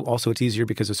who now also it's easier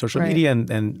because of social media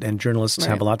and journalists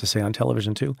have a lot to say on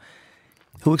television too,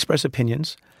 who express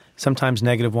opinions, sometimes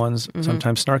negative ones,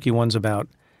 sometimes snarky ones about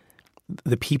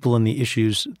the people and the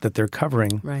issues that they're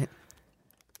covering. Right.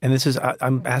 And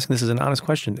I'm asking this as an honest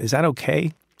question. Is that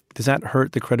okay? Does that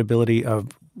hurt the credibility of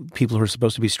people who are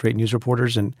supposed to be straight news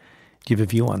reporters? And do you have a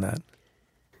view on that?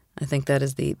 I think that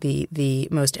is the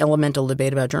most elemental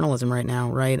debate about journalism right now,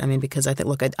 right? I mean, because I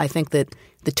think that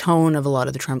the tone of a lot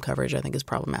of the Trump coverage, I think, is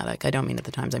problematic. I don't mean at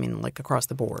the Times. I mean across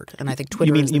the board. And I think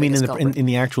Twitter is the biggest culprit. in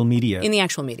the actual media? In the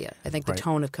actual media. I think the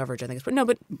tone of coverage, I think, is – no,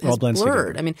 but it's blurred.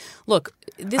 Together. I mean, look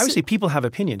 – obviously, people have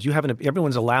opinions.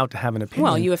 Everyone's allowed to have an opinion.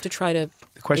 Well, you have to try to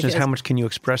 – the question is how much can you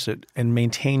express it and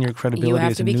maintain your credibility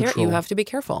as a neutral? You have to be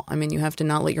careful. I mean, you have to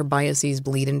not let your biases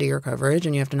bleed into your coverage,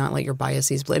 and you have to not let your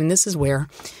biases bleed – I mean, this is where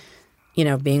 –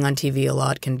 being on TV a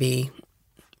lot can be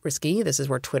risky. This is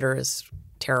where Twitter is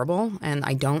terrible, and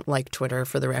I don't like Twitter,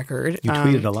 for the record. You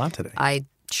tweeted a lot today. I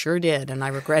sure did, and I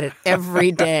regret it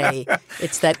every day.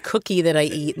 It's that cookie that I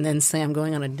eat and then say I'm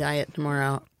going on a diet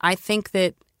tomorrow. I think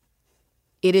that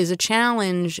it is a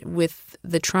challenge with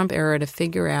the Trump era to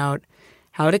figure out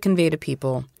how to convey to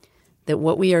people that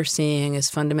what we are seeing is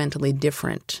fundamentally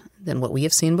different than what we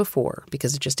have seen before,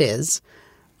 because it just is,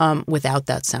 without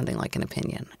that sounding like an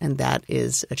opinion. And that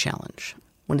is a challenge.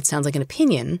 When it sounds like an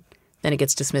opinion, then it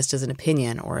gets dismissed as an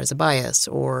opinion or as a bias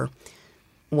or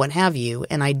what have you.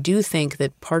 And I do think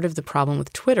that part of the problem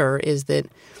with Twitter is that,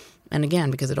 and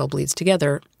again, because it all bleeds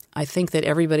together, I think that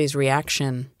everybody's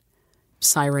reaction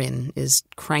siren is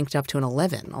cranked up to an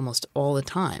 11 almost all the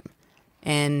time.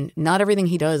 And not everything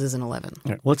he does is an 11.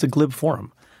 Yeah. Well, it's a glib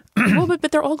forum. Well,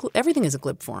 but they're all everything is a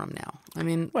glib forum now. I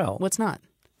mean, well, what's not?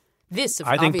 This,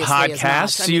 I think podcasts. Is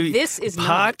not. I mean, this is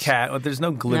podcast. There's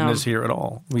no glibness here at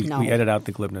all. We edit out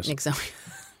the glibness. Exactly.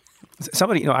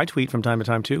 Somebody, I tweet from time to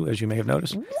time too, as you may have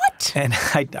noticed. What? And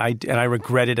I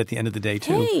regret it at the end of the day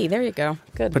too. Hey, there you go.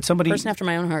 Good. But somebody, person after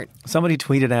my own heart. Somebody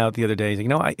tweeted out the other day,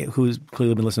 who's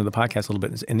clearly been listening to the podcast a little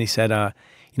bit, and he said, I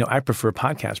prefer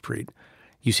podcast, Preet.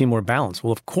 You seem more balanced.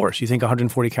 Well, of course, you think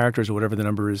 140 characters or whatever the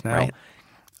number is now. Right.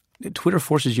 Twitter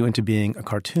forces you into being a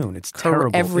cartoon. It's terrible.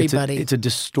 Everybody. It's a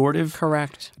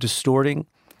distortive, distorting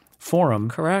forum.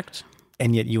 Correct.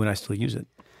 And yet you and I still use it.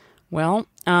 Well,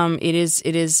 it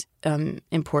is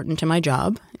important to my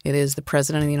job. It is the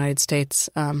President of the United States'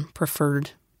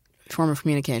 preferred form of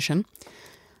communication.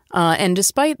 And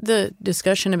despite the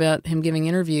discussion about him giving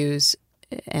interviews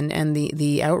and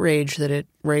the outrage that it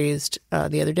raised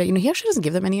the other day, he actually doesn't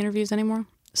give that many interviews anymore.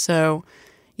 So,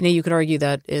 you could argue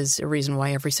that is a reason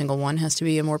why every single one has to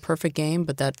be a more perfect game,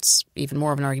 but that's even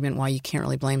more of an argument why you can't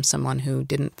really blame someone who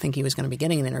didn't think he was going to be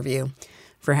getting an interview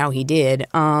for how he did.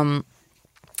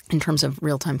 In terms of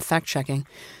real-time fact-checking,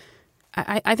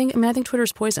 I think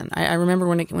Twitter's poison. I remember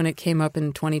when it came up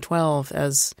in 2012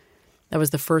 as that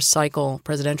was the first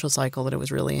presidential cycle that it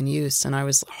was really in use, and I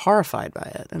was horrified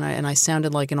by it, and I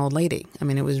sounded like an old lady. I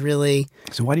mean, it was really.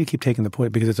 So why do you keep taking the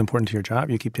poison? Because it's important to your job.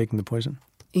 You keep taking the poison.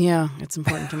 Yeah, it's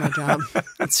important to my job.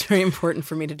 It's very important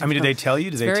for me to. Did they tell you?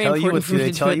 It's very important for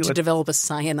me to develop a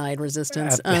cyanide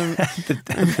resistance. At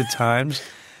the Times.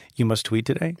 You must tweet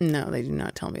today? No, they do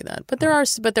not tell me that. But there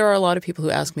are a lot of people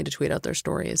who ask me to tweet out their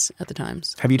stories at the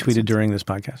Times. Have you tweeted during this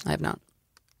podcast? I have not,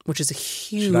 which is a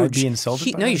huge. Should I be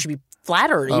insulted? No, you should be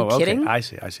flattered. Are you kidding? Okay. I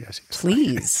see.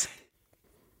 Please.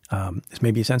 This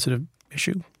may be a sensitive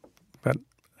issue, but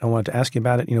I wanted to ask you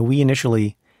about it. We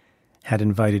initially had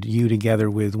invited you together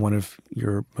with one of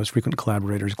your most frequent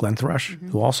collaborators, Glenn Thrush,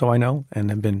 who also I know and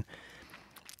have been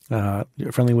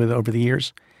friendly with over the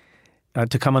years.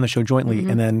 To come on the show jointly,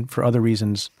 and then for other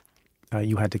reasons,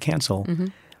 you had to cancel.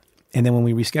 And then when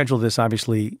we rescheduled this,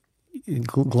 obviously,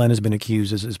 Glenn has been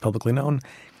accused, as is publicly known,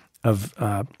 of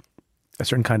a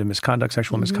certain kind of misconduct,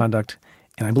 sexual misconduct,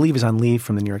 and I believe is on leave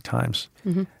from the New York Times.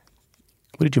 What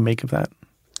did you make of that?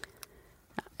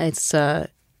 It's a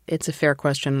fair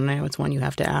question, and I know it's one you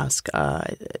have to ask.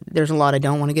 There's a lot I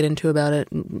don't want to get into about it,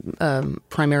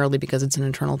 primarily because it's an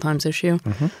internal Times issue.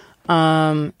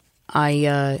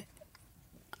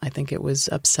 I think it was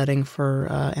upsetting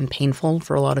and painful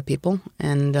for a lot of people.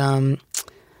 And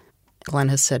Glenn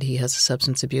has said he has a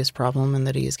substance abuse problem and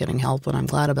that he is getting help, and I'm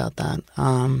glad about that.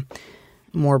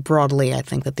 More broadly, I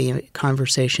think that the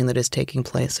conversation that is taking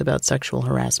place about sexual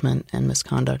harassment and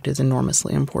misconduct is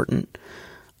enormously important.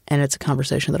 And it's a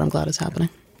conversation that I'm glad is happening.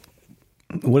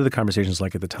 What are the conversations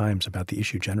like at the Times about the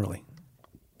issue generally?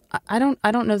 I don't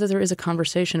know that there is a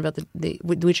conversation about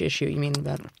which issue you mean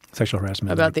about sexual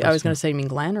harassment. I was going to say you mean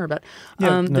Glenn or about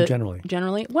generally.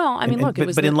 Generally, well, I mean,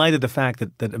 but in light of the fact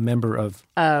that a member of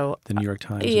the New York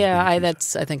Times. Yeah, I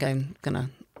think I'm going to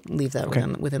leave that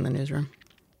within the newsroom.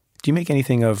 Do you make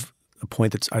anything of a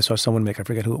point that I saw someone make? I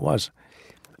forget who it was.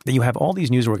 That you have all these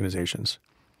news organizations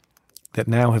that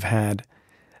now have had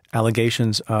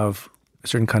allegations of a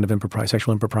certain kind of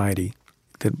sexual impropriety.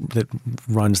 That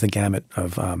runs the gamut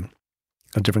of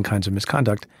different kinds of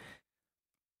misconduct,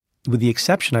 with the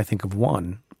exception, I think, of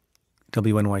one,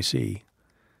 WNYC.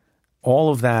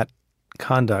 All of that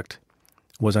conduct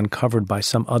was uncovered by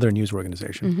some other news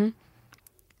organization.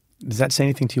 Does that say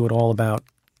anything to you at all about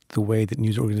the way that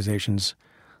news organizations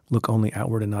look only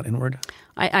outward and not inward?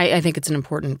 I think it's an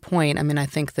important point. I mean, I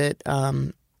think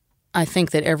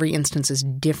that every instance is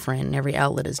different and every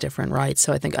outlet is different, right?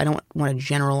 So I don't want to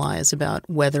generalize about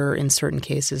whether in certain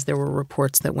cases there were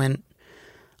reports that went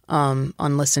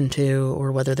unlistened to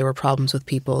or whether there were problems with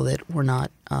people that were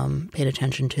not paid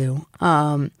attention to.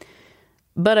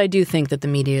 But I do think that the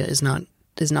media is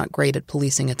not great at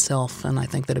policing itself, and I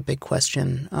think that a big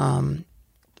question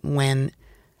when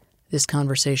this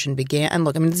conversation began. And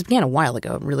look, I mean, this began a while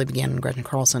ago. It really began when Gretchen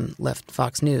Carlson left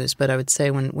Fox News. But I would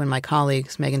say when my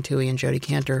colleagues, Megan Twohey and Jodi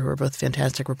Kantor, who are both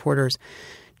fantastic reporters,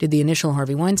 did the initial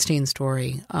Harvey Weinstein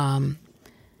story,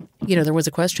 there was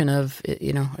a question of,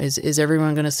 is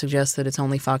everyone going to suggest that it's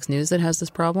only Fox News that has this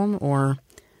problem, or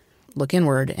look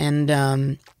inward? And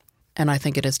I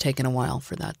think it has taken a while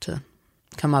for that to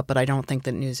come up. But I don't think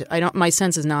that news. My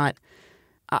sense is not.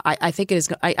 I think it is.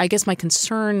 I guess my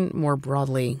concern more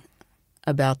broadly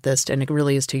about this, and it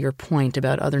really is to your point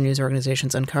about other news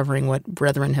organizations uncovering what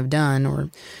brethren have done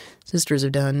or sisters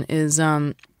have done, is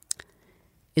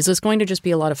this going to just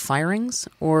be a lot of firings,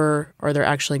 or are there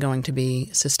actually going to be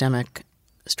systemic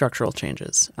structural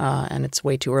changes? And it's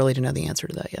way too early to know the answer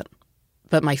to that yet.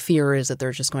 But my fear is that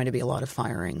there's just going to be a lot of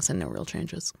firings and no real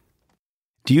changes.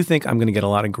 Do you think I'm going to get a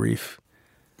lot of grief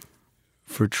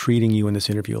for treating you in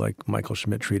this interview like Michael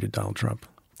Schmidt treated Donald Trump?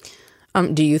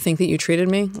 Do you think that you treated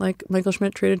me like Michael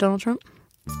Schmidt treated Donald Trump?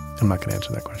 I'm not going to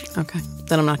answer that question. Okay.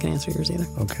 Then I'm not going to answer yours either.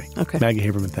 Okay. Maggie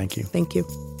Haberman, thank you. Thank you.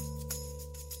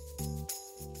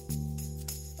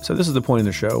 So this is the point in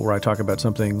the show where I talk about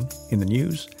something in the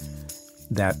news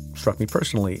that struck me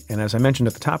personally. And as I mentioned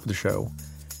at the top of the show,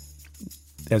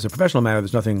 as a professional matter,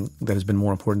 there's nothing that has been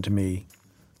more important to me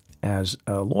as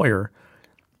a lawyer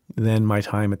than my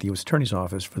time at the U.S. Attorney's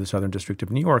Office for the Southern District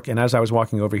of New York. And as I was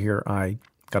walking over here, I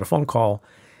got a phone call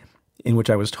in which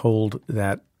I was told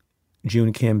that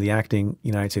June Kim, the acting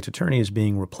United States Attorney, is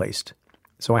being replaced.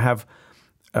 So I have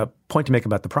a point to make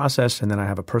about the process, and then I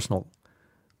have a personal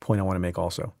point I want to make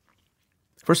also.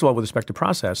 First of all, with respect to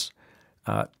process,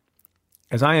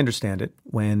 as I understand it,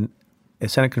 when a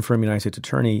Senate-confirmed United States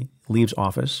Attorney leaves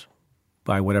office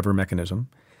by whatever mechanism,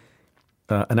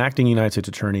 an acting United States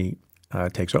Attorney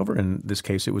takes over. In this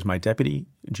case, it was my deputy,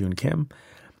 June Kim.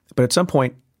 But at some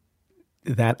point,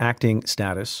 that acting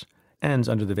status ends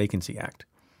under the Vacancy Act.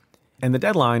 And the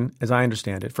deadline, as I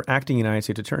understand it, for acting United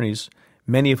States attorneys,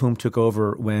 many of whom took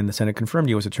over when the Senate-confirmed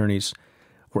U.S. attorneys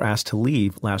were asked to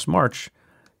leave last March,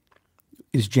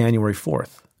 is January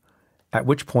 4th, at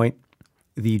which point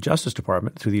the Justice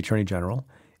Department, through the Attorney General,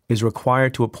 is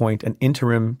required to appoint an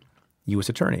interim U.S.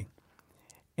 attorney.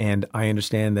 And I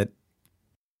understand that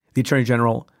the Attorney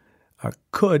General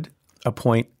could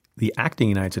appoint the acting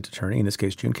United States attorney, in this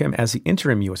case June Kim, as the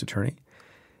interim U.S. attorney.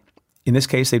 In this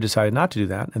case, they've decided not to do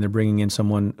that, and they're bringing in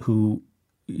someone who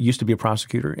used to be a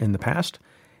prosecutor in the past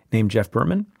named Jeff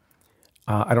Berman.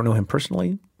 I don't know him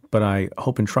personally, but I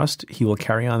hope and trust he will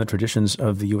carry on the traditions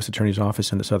of the U.S. Attorney's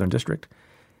Office in the Southern District,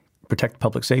 protect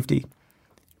public safety,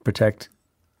 protect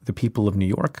the people of New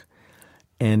York,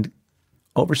 and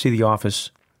oversee the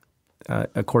office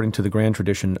according to the grand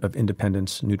tradition of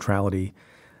independence, neutrality,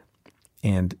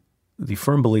 and the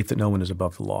firm belief that no one is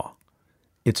above the law.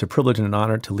 It's a privilege and an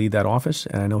honor to lead that office,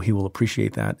 and I know he will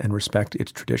appreciate that and respect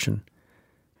its tradition.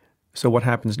 So what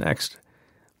happens next?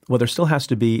 Well, there still has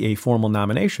to be a formal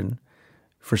nomination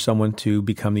for someone to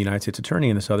become the United States Attorney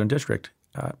in the Southern District.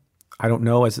 I don't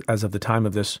know as of the time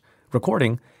of this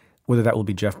recording whether that will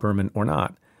be Jeff Berman or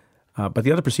not. But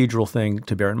the other procedural thing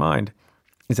to bear in mind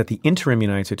is that the interim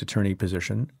United States Attorney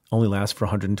position only lasts for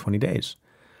 120 days.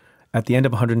 At the end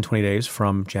of 120 days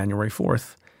from January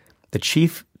 4th, the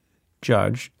chief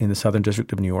judge in the Southern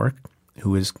District of New York,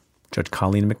 who is Judge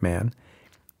Colleen McMahon,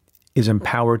 is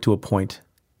empowered to appoint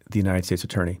the United States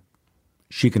Attorney.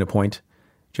 She can appoint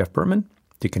Jeff Berman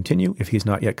to continue if he's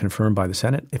not yet confirmed by the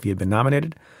Senate, if he had been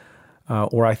nominated,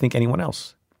 or I think anyone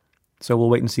else. So we'll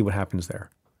wait and see what happens there.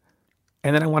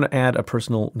 And then I want to add a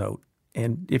personal note.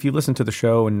 And if you listen to the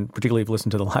show, and particularly if you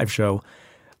listen to the live show,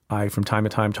 I from time to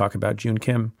time talk about June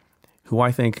Kim, who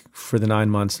I think for the 9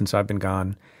 months since I've been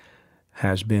gone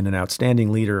has been an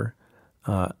outstanding leader,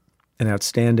 an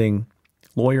outstanding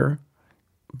lawyer,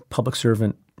 public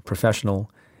servant, professional.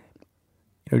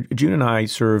 June and I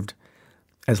served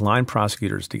as line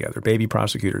prosecutors together, baby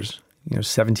prosecutors,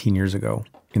 17 years ago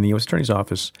in the U.S. Attorney's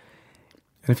Office.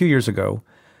 And a few years ago,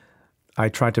 I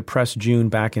tried to press June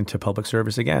back into public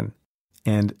service again.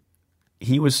 And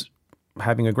he was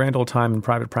having a grand old time in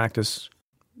private practice.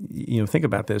 Think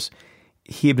about this.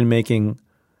 He had been making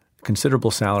considerable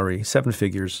salary, 7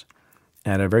 figures,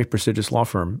 at a very prestigious law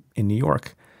firm in New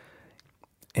York.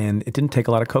 And it didn't take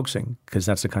a lot of coaxing because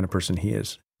that's the kind of person he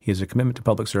is. He has a commitment to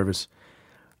public service.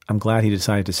 I'm glad he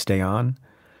decided to stay on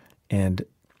and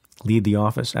lead the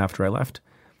office after I left.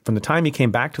 From the time he came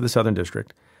back to the Southern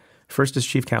District, first as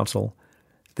chief counsel,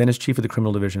 then as chief of the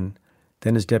criminal division,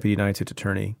 then as deputy United States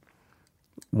attorney.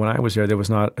 When I was there was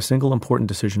not a single important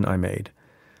decision I made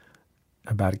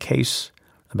about a case,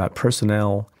 about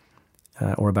personnel,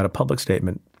 or about a public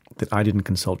statement that I didn't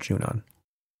consult June on.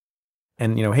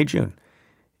 And, hey, June,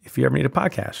 if you ever need a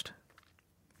podcast,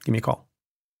 give me a call.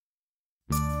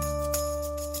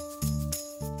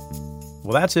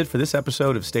 Well, that's it for this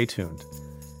episode of Stay Tuned.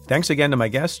 Thanks again to my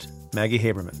guest, Maggie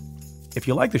Haberman. If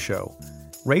you like the show,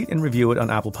 rate and review it on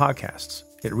Apple Podcasts.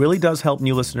 It really does help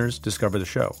new listeners discover the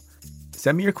show.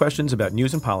 Send me your questions about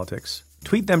news and politics.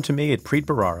 Tweet them to me at Preet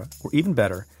Bharara, or even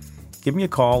better, give me a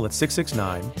call at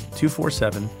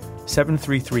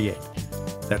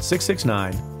 669-247-7338. That's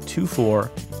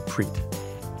 669-24-PREET.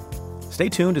 Stay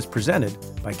Tuned is presented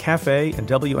by Cafe and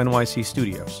WNYC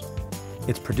Studios.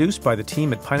 It's produced by the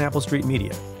team at Pineapple Street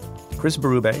Media: Chris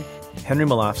Berube, Henry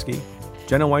Malofsky,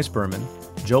 Jenna Weiss-Berman,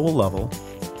 Joel Lovell,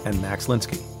 and Max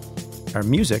Linsky. Our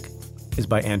music is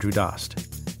by Andrew Dost.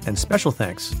 And special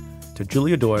thanks to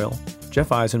Julia Doyle, Jeff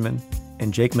Eisenman,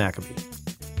 and Jake McAbee.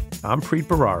 I'm Preet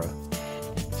Bharara.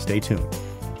 Stay tuned.